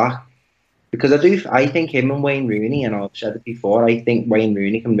comes back, because I think him and Wayne Rooney, and I've said it before, I think Wayne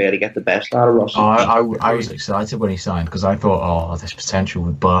Rooney can really get the best out of Ross. I was excited when he signed because I thought, there's potential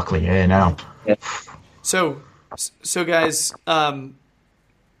with Barkley here now. Yeah. So guys,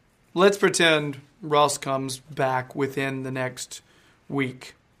 let's pretend Ross comes back within the next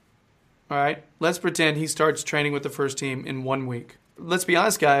week. All right? Let's pretend he starts training with the first team in 1 week. Let's be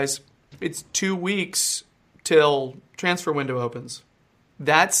honest, guys. It's 2 weeks till transfer window opens.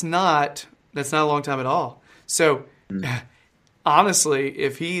 That's not a long time at all. So, honestly,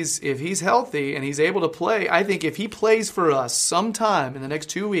 if he's healthy and he's able to play, I think if he plays for us sometime in the next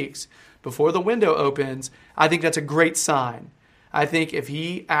 2 weeks before the window opens, I think that's a great sign. I think if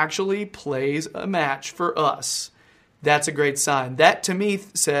he actually plays a match for us, that's a great sign. That, to me,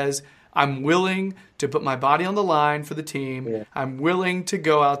 says I'm willing to put my body on the line for the team. Yeah. I'm willing to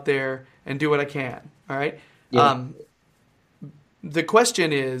go out there and do what I can. All right? Yeah. The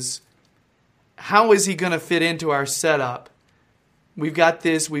question is, how is he going to fit into our setup? We've got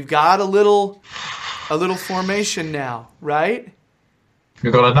a little formation now, right?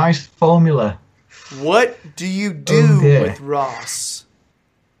 We've got a nice formula. What do you do with Ross?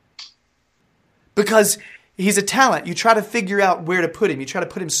 Because he's a talent. You try to figure out where to put him. You try to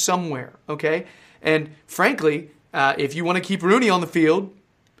put him somewhere, okay? And frankly, if you want to keep Rooney on the field,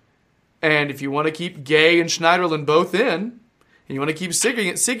 and if you want to keep Gay and Schneiderlin both in, and you want to keep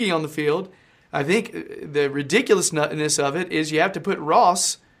Siggy on the field, I think the ridiculousness of it is you have to put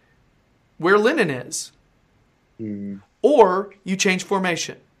Ross where Lennon is. Or you change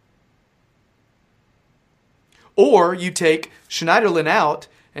formation. Or you take Schneiderlin out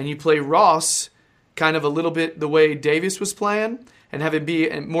and you play Ross kind of a little bit the way Davies was playing and have him be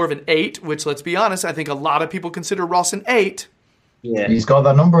more of an 8, which, let's be honest, I think a lot of people consider Ross an 8. Yeah. He's got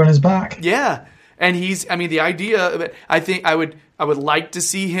that number on his back. Yeah. And the idea of it, I think I would like to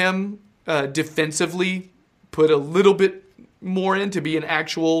see him defensively put a little bit more in to be an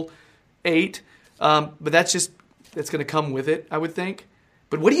actual 8. But that's going to come with it, I would think.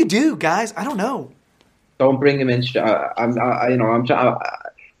 But what do you do, guys? I don't know. Don't bring him in.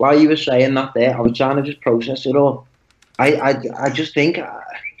 While you were saying that there, I was trying to just process it all. I just think,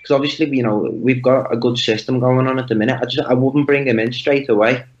 because obviously, we've got a good system going on at the minute. I wouldn't bring him in straight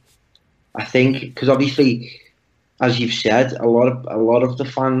away. I think, because obviously, as you've said, a lot of the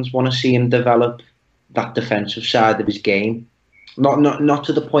fans want to see him develop that defensive side of his game. Not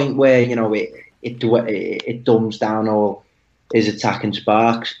to the point where, it dumbs down all his attacking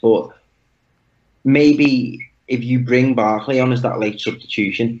sparks, but maybe if you bring Barkley on as that late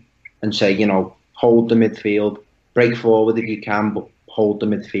substitution and say, hold the midfield, break forward if you can, but hold the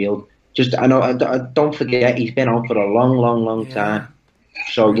midfield. Don't forget, he's been on for a long time.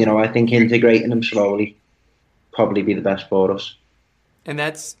 So, I think integrating him slowly probably be the best for us. And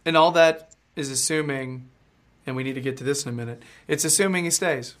all that is assuming, and we need to get to this in a minute, it's assuming he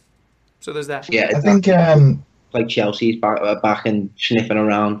stays. So there's that. Yeah, I think like Chelsea's back and sniffing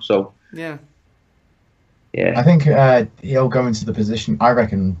around. So yeah. I think he'll go into the position. I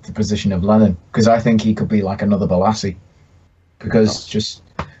reckon the position of Lennon, because I think he could be like another Balassi. Because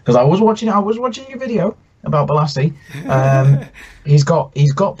I was watching your video about Balassi. He's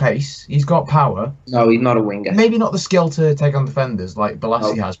got pace. He's got power. No, he's not a winger. Maybe not the skill to take on defenders like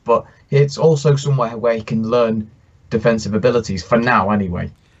Balassi has, but it's also somewhere where he can learn defensive abilities for now,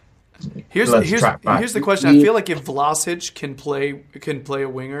 anyway. Here's Let's track back. the question. I feel like if Vlasic can play a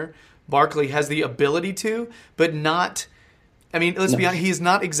winger, Barkley has the ability to, but not. I mean, let's be honest. He's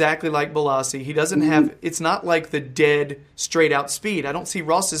not exactly like Balassi. He doesn't have. It's not like the dead, straight out speed. I don't see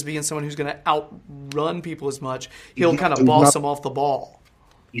Ross as being someone who's going to outrun people as much. He'll kind of boss them off the ball.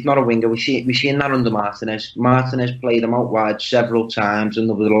 He's not a winger. We're seeing that under Martinez. Martinez played him out wide several times, and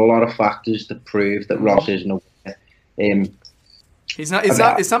there were a lot of factors that prove that Ross isn't a winger. He's not.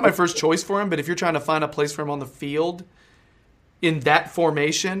 It's not my first choice for him. But if you're trying to find a place for him on the field, in that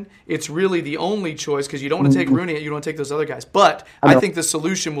formation, it's really the only choice because you don't want to take Rooney, you don't want to take those other guys. But I think the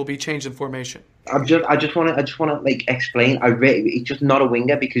solution will be change in formation. I just want to like explain. He's just not a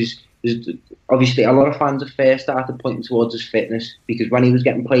winger because obviously a lot of fans have first started pointing towards his fitness because when he was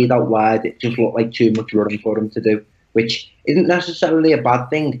getting played out wide, it just looked like too much running for him to do, which isn't necessarily a bad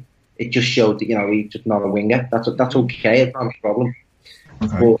thing. It just showed that he's just not a winger. That's okay. It's not a problem.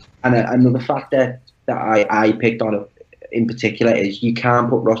 Okay. But another factor that I picked on it in particular is you can't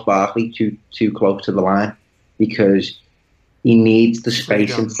put Ross Barkley too close to the line because he needs the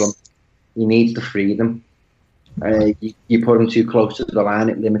space in front. He needs the freedom. You put him too close to the line,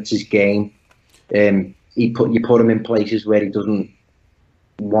 it limits his game. You put him in places where he doesn't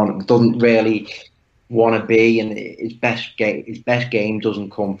really want to be, and his best game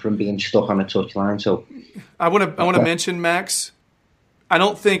doesn't come from being stuck on a touchline. So I want to mention, Max, I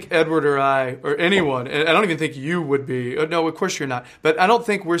don't think Edward or I or anyone, and I don't even think you would be. No, of course you're not. But I don't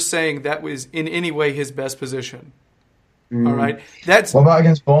think we're saying that was in any way his best position. All right, what about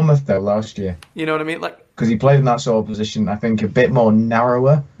against Bournemouth though last year? You know what I mean, like because he played in that sort of position. I think a bit more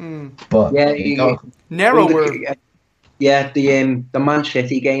narrower, but narrower. Yeah, the Man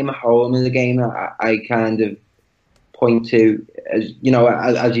City game at home is a game that I kind of point to as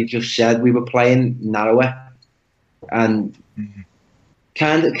as you just said, we were playing narrower and.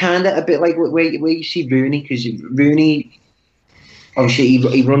 Kind of a bit like where you see Rooney, because Rooney, obviously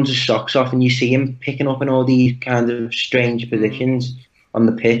he runs his socks off, and you see him picking up in all these kind of strange positions on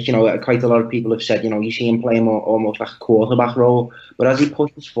the pitch. Quite a lot of people have said, you see him playing almost like a quarterback role, but as he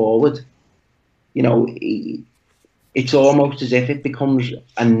pushes forward, it's almost as if it becomes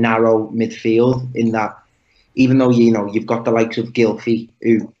a narrow midfield in that, even though you've got the likes of Gylfi,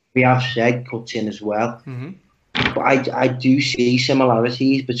 who we have said cuts in as well. Mm-hmm. But I do see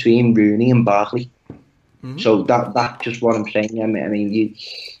similarities between Rooney and Barkley. Mm-hmm. So that's just what I'm saying. I mean,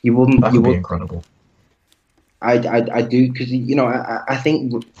 you wouldn't. That would be incredible. I do because I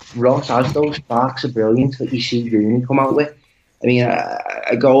think Ross has those sparks of brilliance that you see Rooney come out with. I mean,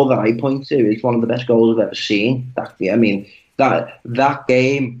 a goal that I point to is one of the best goals I've ever seen. That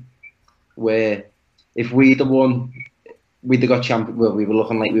game where if we'd have won. We'd have got champion. Well, we were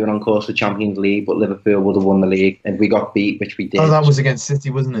looking like we were on course for Champions League, but Liverpool would have won the league, and we got beat, which we did. Oh, that was against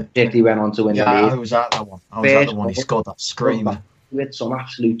City, wasn't it? City went on to win the league. Yeah, I was at that one. He scored that screamer. With some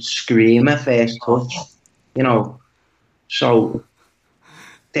absolute screamer first touch, So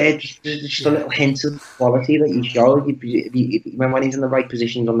there's just a little hint of quality that you show. When he's in the right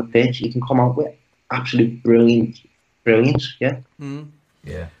positions on the pitch, he can come out with absolute brilliance. Yeah. Mm-hmm.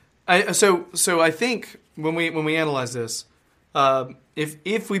 Yeah. So I think when we analyze this.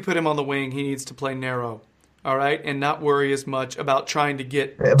 If we put him on the wing, he needs to play narrow, all right, and not worry as much about trying to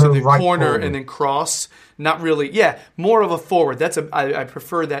get to the corner forward. And then cross. Not really, more of a forward. I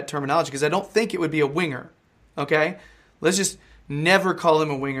prefer that terminology because I don't think it would be a winger. Okay, let's just never call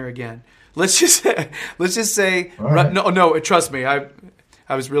him a winger again. Let's just say right. No. Trust me, I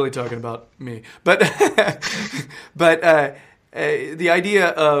was really talking about me, but the idea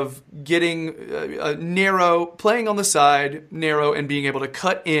of getting narrow, playing on the side, narrow, and being able to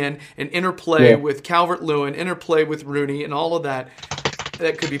cut in and interplay with Calvert-Lewin, interplay with Rooney, and all of that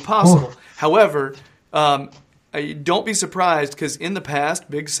could be possible. However, don't be surprised because in the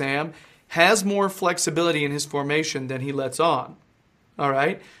past, Big Sam has more flexibility in his formation than he lets on. All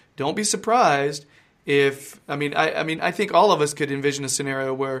right? Don't be surprised if I think all of us could envision a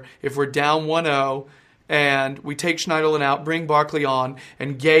scenario where if we're down 1-0 and we take Schneiderlin out, bring Barkley on,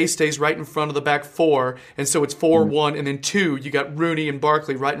 and Gay stays right in front of the back four, and so it's 4-1, and then 2, you got Rooney and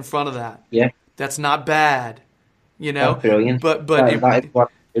Barkley right in front of that. Yeah. That's not bad, That's brilliant. But that is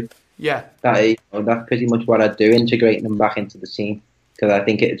what I do. Yeah. That's pretty much what I do, integrating him back into the team, because I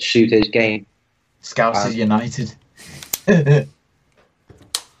think it'd suit his game. Scouts is United.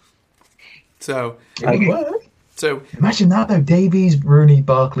 So imagine that though, Davies, Rooney,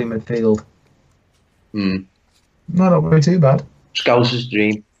 Barkley midfield. No, not very too bad. Scouse's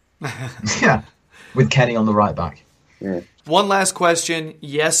dream. Yeah, with Kenny on the right back. Yeah. One last question: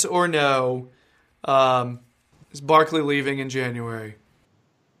 yes or no? Is Barkley leaving in January?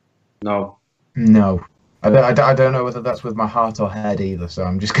 No. No. I don't know whether that's with my heart or head either, so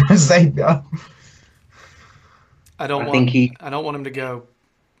I'm just going to say no. I don't want him to go,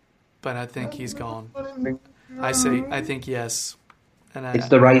 but I think he's gone. I think yes. And It's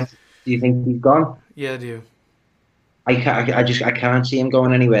the right. Do you think he's gone? Yeah, I do. I can't see him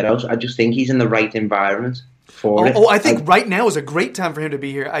going anywhere else. I just think he's in the right environment for it. I think right now is a great time for him to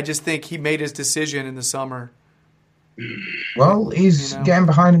be here. I just think he made his decision in the summer. Well, he's getting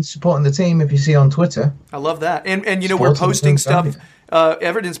behind and supporting the team. If you see on Twitter, I love that. And we're posting stuff.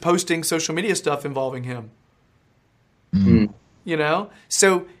 Everton's posting social media stuff involving him.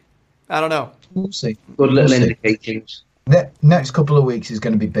 So I don't know. We'll see. Good little indications. The next couple of weeks is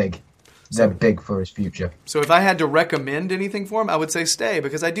going to be big. They're big for his future. So if I had to recommend anything for him, I would say stay,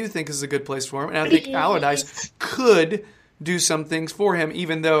 because I do think this is a good place for him, and I think Allardyce could do some things for him,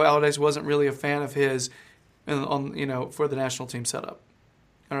 even though Allardyce wasn't really a fan of his for the national team setup.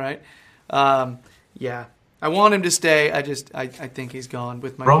 All right, yeah, I want him to stay. I think he's gone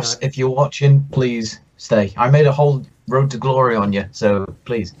with my Ross, gut. if you're watching, please stay. I made a whole road to glory on you, so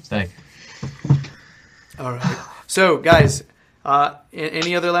please stay. All right. So, guys,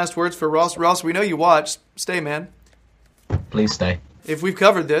 any other last words for Ross? Ross, we know you watch. Stay, man. Please stay. If we've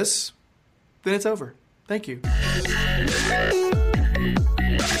covered this, then it's over. Thank you.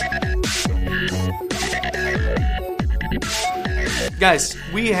 Guys,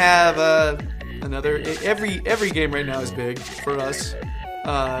 we have another. Every game right now is big for us,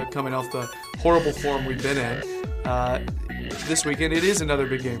 coming off the horrible form we've been in. This weekend, it is another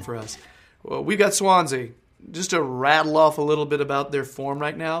big game for us. Well, we got Swansea. Just to rattle off a little bit about their form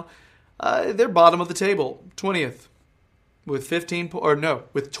right now, they're bottom of the table, 20th, with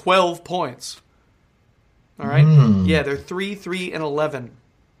 12 points. All right, yeah, they're 3-3-11.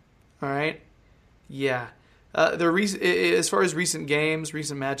 All right, yeah. As far as recent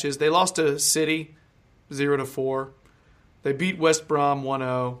matches, they lost to City 0-4. They beat West Brom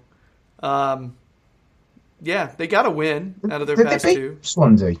 1-0. Yeah, they got a win out of their past two.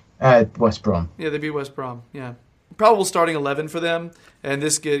 Swansea, West Brom. Yeah, they beat West Brom. Yeah, probable starting 11 for them, and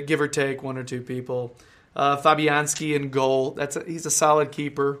this give or take one or two people. Fabianski in goal. He's a solid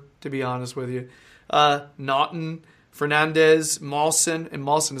keeper, to be honest with you. Naughton, Fernandez, Mawson, and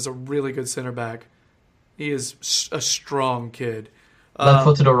Mawson is a really good center back. He is a strong kid.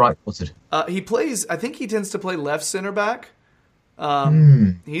 Left-footed or right-footed? He plays. I think he tends to play left center back.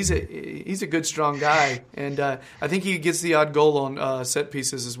 He's a good, strong guy, and I think he gets the odd goal on set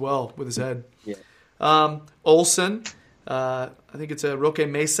pieces as well with his head. Yeah. Olsen, I think it's Roque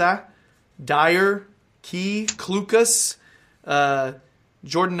Mesa, Dyer, Key, Klukas,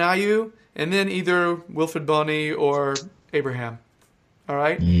 Jordan Ayew, and then either Wilfred Bonny or Abraham. All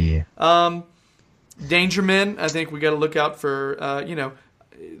right? Yeah. Dangerman, I think we got to look out for,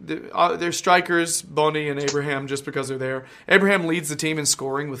 their strikers, Bonny and Abraham, just because they're there. Abraham leads the team in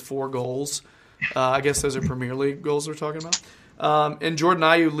scoring with 4 goals. I guess those are Premier League goals we're talking about. And Jordan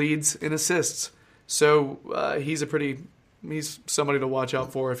Ayew leads in assists. So he's somebody to watch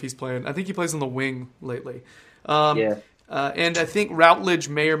out for if he's playing. I think he plays on the wing lately. And I think Routledge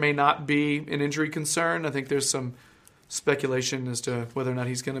may or may not be an injury concern. I think there's some speculation as to whether or not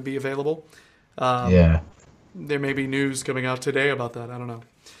he's going to be available. There may be news coming out today about that. I don't know.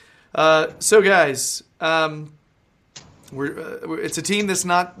 So, guys, it's a team that's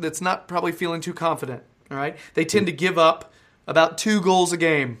not probably feeling too confident. All right, they tend to give up about 2 goals a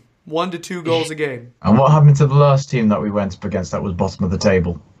game, 1 to 2 goals a game. And what happened to the last team that we went up against that was bottom of the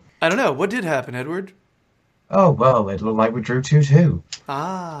table? I don't know. What did happen, Edward? Oh well, it looked like we drew 2-2.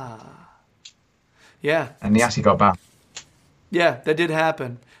 Yeah. And Niasse got back. Yeah, that did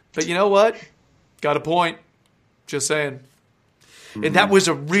happen. But you know what? Got a point. Just saying. And that was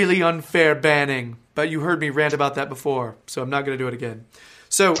a really unfair banning, but you heard me rant about that before, so I'm not going to do it again.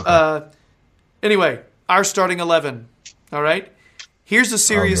 So, anyway, our starting 11. All right? Here's a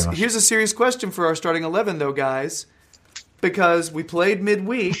serious question for our starting 11, though, guys, because we played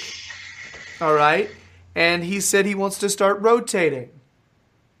midweek, all right, and he said he wants to start rotating.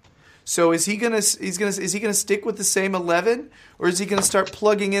 So is he gonna stick with the same 11, or is he gonna start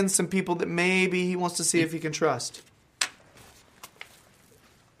plugging in some people that maybe he wants to see if he can trust?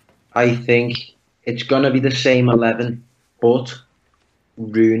 I think it's gonna be the same 11, but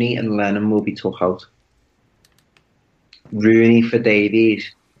Rooney and Lennon will be took out. Rooney for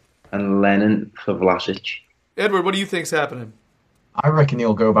Davies and Lennon for Vlasic. Edward, what do you think's happening? I reckon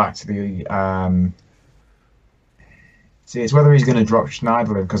he'll go back to the. See, it's whether he's going to drop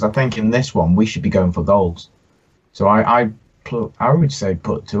Schneiderlin, because I think in this one we should be going for goals. So I would say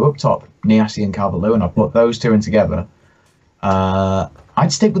put 2 up top, Niasse and Calvert-Lewin. I'll put those 2 in together. I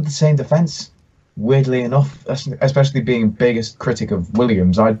I'd stick with the same defence. Weirdly enough, especially being biggest critic of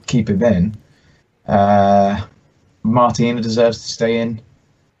Williams, I'd keep him in. Martina deserves to stay in.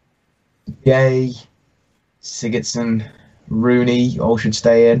 Gay, Sigurdsson, Rooney all should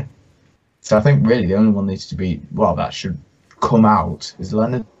stay in. So I think really the only one needs to be, that should come out is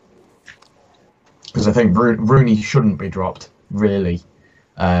Leonard. Because I think Rooney shouldn't be dropped, really,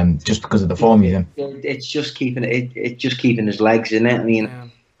 just because of the form he's in. It's just keeping his legs in it. I mean,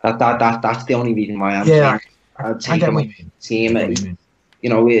 that's the only reason why I'd take him on the team. I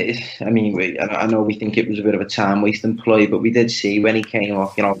know we think it was a bit of a time wasting ploy, but we did see when he came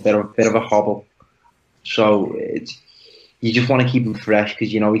off, a bit of a hobble. So you just want to keep him fresh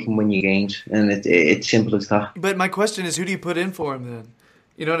because he can win your games, and it's simple as that. But my question is, who do you put in for him then?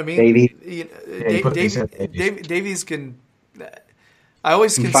 You know what I mean? Davies can. I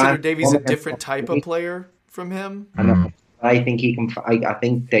always consider Davies a different type of player from him. I know. I think he can. I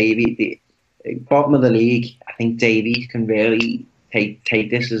think Davies, the bottom of the league. I think Davies can really take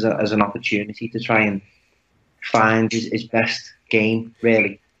this as an opportunity to try and find his best game,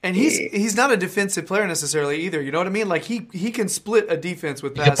 really. And he's not a defensive player necessarily either. You know what I mean? Like he can split a defense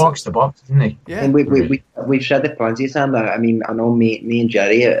with passing. He can box the box, isn't he? Yeah. And we've said it plenty of times. I mean, I know me and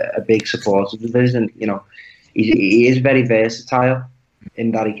Jerry are big supporters of this, and he is very versatile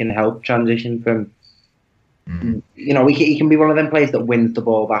in that he can help transition from. He can be one of them players that wins the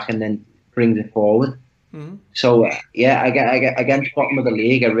ball back and then brings it forward. Mm-hmm. So against bottom of the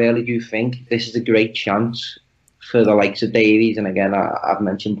league, I really do think this is a great chance for the likes of Davies, and again, I've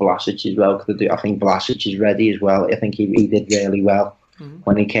mentioned Vlasic as well, because I think Vlasic is ready as well. I think he did really well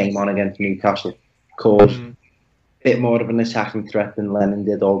when he came on against Newcastle. Caused a bit more of an attacking threat than Lennon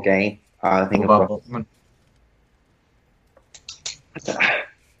did all game. I think.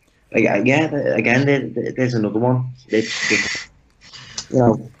 Again, there's another one. I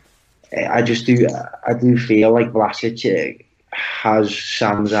do feel like Vlasic has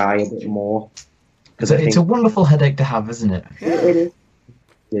Sam's eye a bit more. It's a wonderful headache to have, isn't it? Yeah. It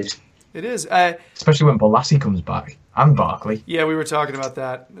is. It is. Especially when Bolasie comes back and Barkley. Yeah, we were talking about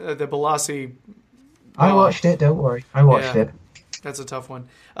that. The Bolasie. I watched it. Don't worry, I watched it. That's a tough one.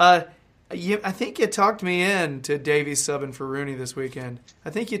 I think you talked me into Davies subbing for Rooney this weekend. I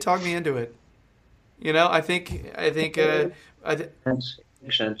think you talked me into it. I think.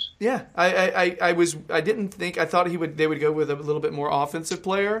 Makes sense. Yeah, I thought they would go with a little bit more offensive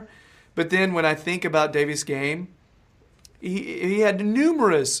player. But then when I think about Davies' game, he had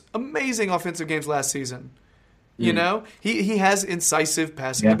numerous amazing offensive games last season. He has incisive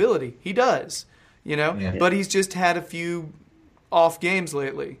passing ability. He does. But he's just had a few off games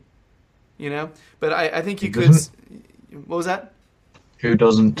lately. But I think you could. What was that? Who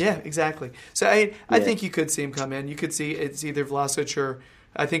doesn't? Yeah, exactly. So I think you could see him come in. You could see it's either Vlasic or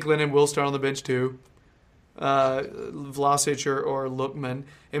I think Lennon will start on the bench too. Vlasic or Lookman.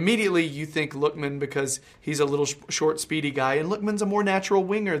 Immediately you think Lookman because he's a little short, speedy guy, and Lookman's a more natural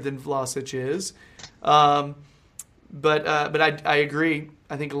winger than Vlasic is. But I agree.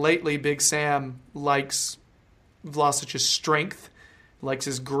 I think lately Big Sam likes Vlasic's strength, likes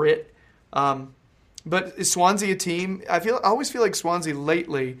his grit. But is Swansea a team? I always feel like Swansea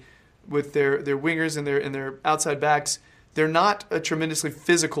lately, with their wingers and their outside backs, they're not a tremendously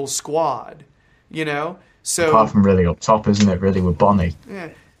physical squad. So apart from really up top, isn't it? Really with Bonnie. Yeah.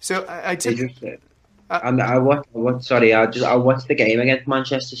 So I watched the game against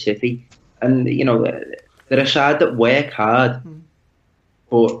Manchester City, and they're a side that work hard,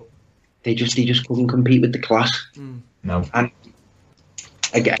 but they just couldn't compete with the class. No. And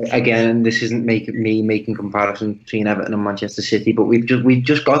again, this isn't making comparison between Everton and Manchester City, but we've got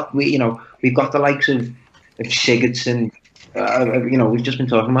the likes of Sigurdsson. We've just been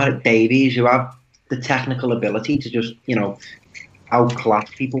talking about it. Davies, who have the technical ability to just outclass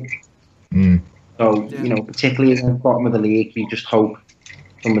people. So particularly at the bottom of the league, you just hope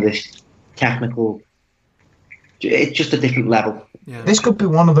some of this technical. It's just a different level. Yeah. This could be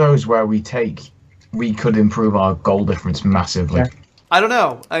one of those where we could improve our goal difference massively. Yeah. I don't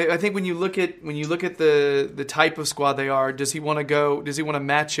know. I think when you look at the type of squad they are, does he want to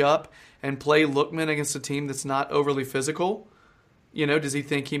match up and play Lookman against a team that's not overly physical? Does he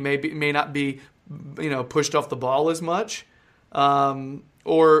think he may not be pushed off the ball as much?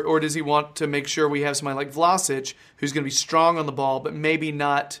 Or does he want to make sure we have somebody like Vlasic who's going to be strong on the ball, but maybe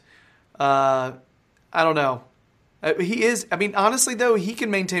not? I don't know. He is. I mean, honestly, though, he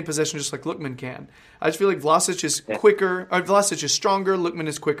can maintain possession just like Lookman can. I just feel like Vlasic is quicker. Or Vlasic is stronger. Lookman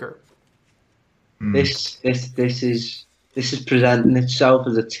is quicker. This is presenting itself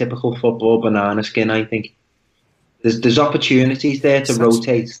as a typical football banana skin. I think There's opportunities there to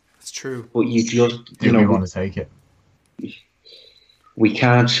rotate. That's true. But you just Do we want to take it? We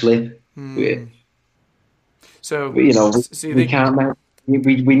can't slip. So We think, can't. We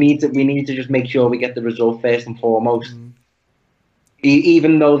need to just make sure we get the result first and foremost.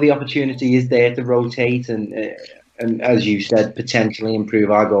 Even though the opportunity is there to rotate and as you said, potentially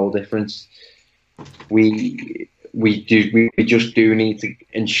improve our goal difference, we just do need to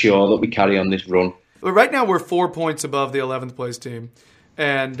ensure that we carry on this run. Well, right now we're 4 points above the 11th place team,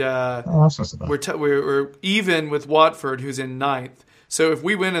 and that's not so bad. we're even with Watford, who's in 9th. So if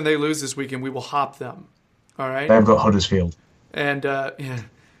we win and they lose this weekend, we will hop them. All right. They've got Huddersfield. And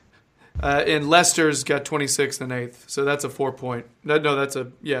and Leicester's got 26th and 8th, so that's a 4 point. No, that's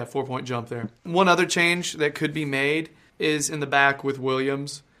a 4 point jump there. One other change that could be made is in the back with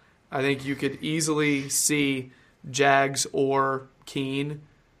Williams. I think you could easily see Jags or Keane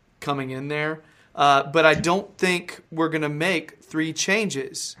coming in there, but I don't think we're going to make 3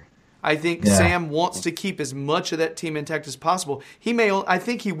 changes. I think Sam wants to keep as much of that team intact as possible. I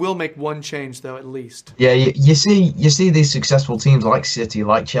think he will make 1 change though, at least. Yeah, you see these successful teams like City,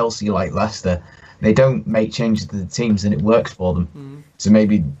 like Chelsea, like Leicester. They don't make changes to the teams, and it works for them. So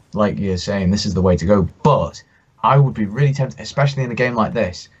maybe, like you're saying, this is the way to go. But I would be really tempted, especially in a game like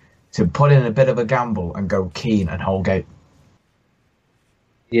this, to put in a bit of a gamble and go Keane and Holgate.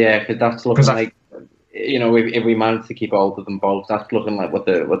 Yeah, because that's looking like. If we manage to keep hold of them both, that's looking like what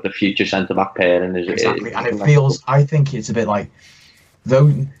the future centre back pairing is. Exactly, and it feels. I think it's a bit like,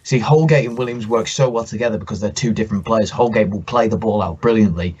 though. See, Holgate and Williams work so well together because they're 2 different players. Holgate will play the ball out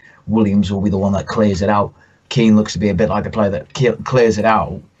brilliantly. Williams will be the one that clears it out. Keane looks to be a bit like the player that clears it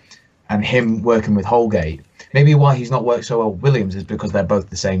out, and him working with Holgate. Maybe why he's not worked so well with Williams is because they're both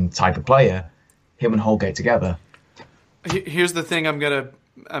the same type of player. Him and Holgate together. Here's the thing. I'm gonna.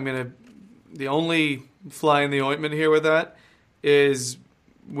 The only fly in the ointment here with that is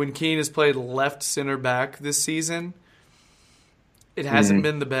when Keane has played left center back this season, it hasn't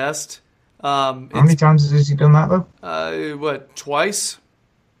been the best. How many times has he done that, though? Twice?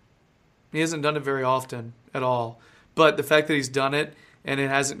 He hasn't done it very often at all. But the fact that he's done it and it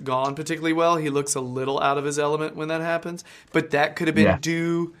hasn't gone particularly well, he looks a little out of his element when that happens. But that could have been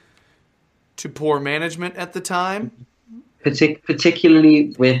due to poor management at the time.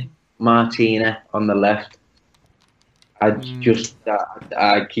 Particularly with Martina on the left, I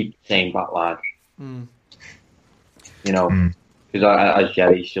keep saying back large. Because as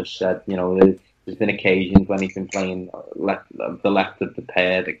Jerry's just said, there's been occasions when he's been playing the left of the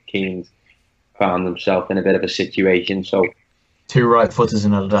pair that Keane's found himself in a bit of a situation. So 2 right footers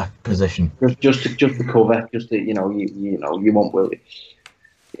in a left position, just to cover, you won't will.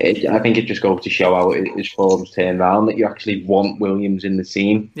 I think it just goes to show how his form's turned around, that you actually want Williams in the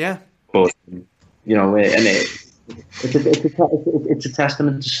team. Yeah. But, and it's a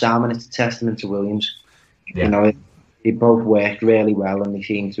testament to Sam and it's a testament to Williams. Yeah. They both worked really well and they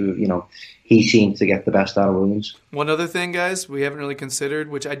seem to, he seemed to get the best out of Williams. One other thing, guys, we haven't really considered,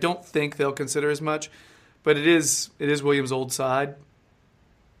 which I don't think they'll consider as much, but it is Williams' old side.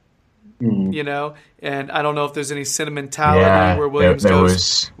 And I don't know if there's any sentimentality where Williams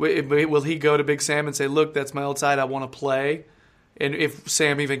goes. Will he go to Big Sam and say, "Look, that's my old side. I want to play"? And if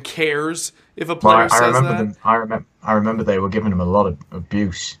Sam even cares if a player says that. I remember they were giving him a lot of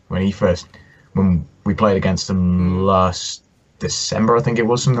abuse when we played against them last December, I think it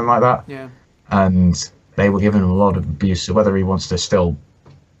was, something like that. Yeah. And they were giving him a lot of abuse. So whether he wants to still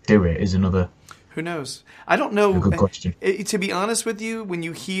do it is another. Who knows? I don't know. A good question. To be honest with you, when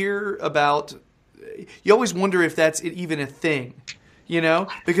you hear about, you always wonder if that's even a thing,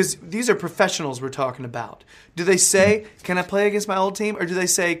 because these are professionals we're talking about. Do they say, "Can I play against my old team?" Or do they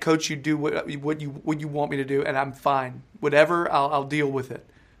say, "Coach, you do what you want me to do, and I'm fine. Whatever, I'll deal with it."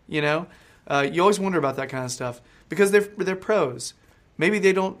 You always wonder about that kind of stuff because they're pros. Maybe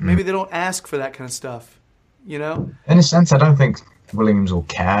they don't. Maybe they don't ask for that kind of stuff. In a sense, I don't think Williams will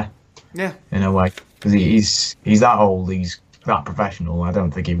care. Yeah. In a way, because he's that old, he's that professional. I don't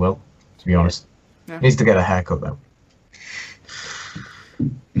think he will, to be honest. Yeah. He needs to get a haircut though.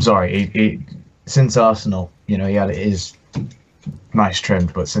 I'm sorry, he since Arsenal, he had his nice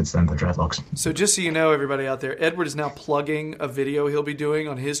trimmed, but since then the dreadlocks. So just so you know, everybody out there, Edward is now plugging a video he'll be doing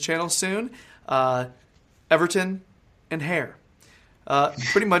on his channel soon. Everton and hair.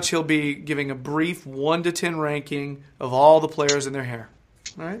 Pretty much he'll be giving a brief 1 to 10 ranking of all the players and their hair.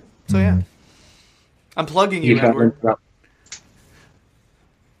 All right? So, yeah. I'm plugging you, Edward.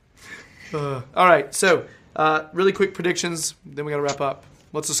 All right. So, really quick predictions. Then we got to wrap up.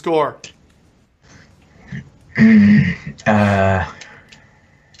 What's the score? 2-0.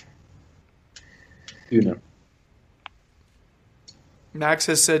 Max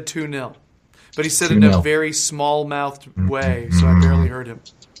has said 2-0. But he said it in a 2-0. very small-mouthed way, so I barely heard him.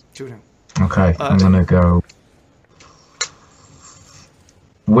 2-0. Okay, I'm going to go...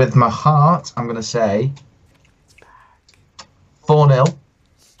 With my heart, I'm going to say 4-0.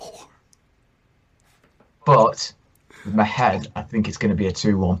 But with my head, I think it's going to be a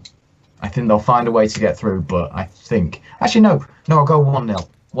 2-1. I think they'll find a way to get through, but I think... Actually, no, I'll go 1-0.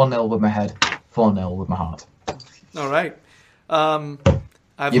 1-0 with my head, 4-0 with my heart. All right.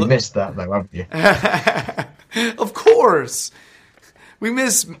 You've missed that, though, haven't you? Of course. We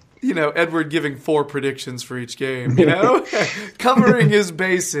miss, Edward giving 4 predictions for each game, covering his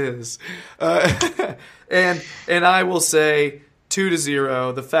bases. And I will say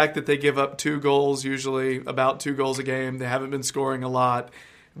 2-0. The fact that they give up 2 goals, usually about 2 goals a game, they haven't been scoring a lot.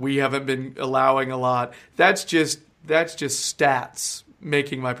 We haven't been allowing a lot. That's just stats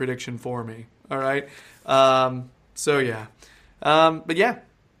making my prediction for me. All right. So yeah. But yeah,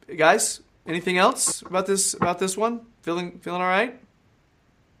 guys, anything else about this one? Feeling all right?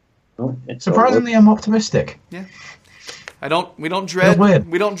 Surprisingly, I'm optimistic. Yeah. We don't dread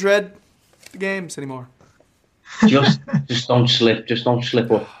the games anymore. Just don't slip. Just don't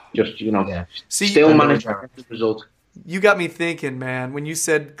slip up. Just Yeah. See, still manage to get the result. You got me thinking, man. When you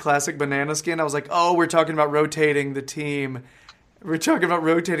said classic banana skin, I was like, oh, we're talking about rotating the team. We're talking about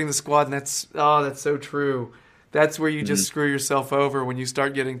rotating the squad, and that's so true. That's where you just screw yourself over when you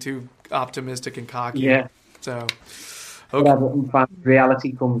start getting too optimistic and cocky. Yeah. So, Okay. Yeah, but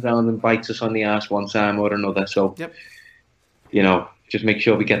reality comes down and bites us on the ass one time or another. So, yep. Just make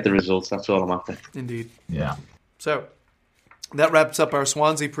sure we get the results. That's all I'm after. Indeed. Yeah. So, that wraps up our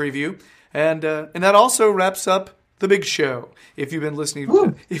Swansea preview, and that also wraps up the big show. If you've been listening,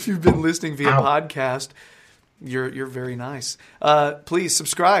 via podcast, you're very nice. Please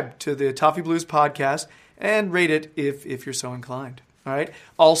subscribe to the Toffee Blues podcast and rate it if you're so inclined. All right.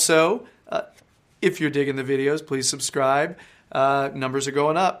 Also, if you're digging the videos, please subscribe. Numbers are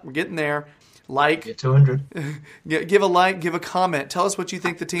going up. We're getting there. Get 200. Give a like. Give a comment. Tell us what you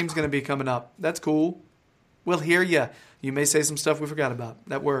think the team's going to be coming up. That's cool. We'll hear you. You may say some stuff we forgot about.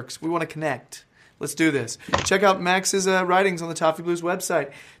 That works. We want to connect. Let's do this. Check out Max's writings on the Toffee Blues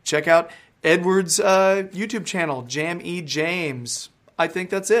website. Check out Edward's YouTube channel, Jam E. James. I think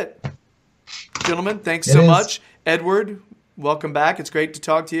that's it. Gentlemen, thanks so much. Edward, welcome back. It's great to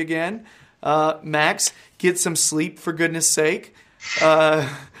talk to you again. Max, get some sleep for goodness sake.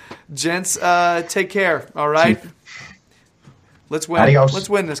 Gents, take care. All right. Let's win. Adios. Let's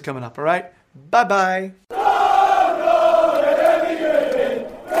win this coming up. All right. Bye-bye.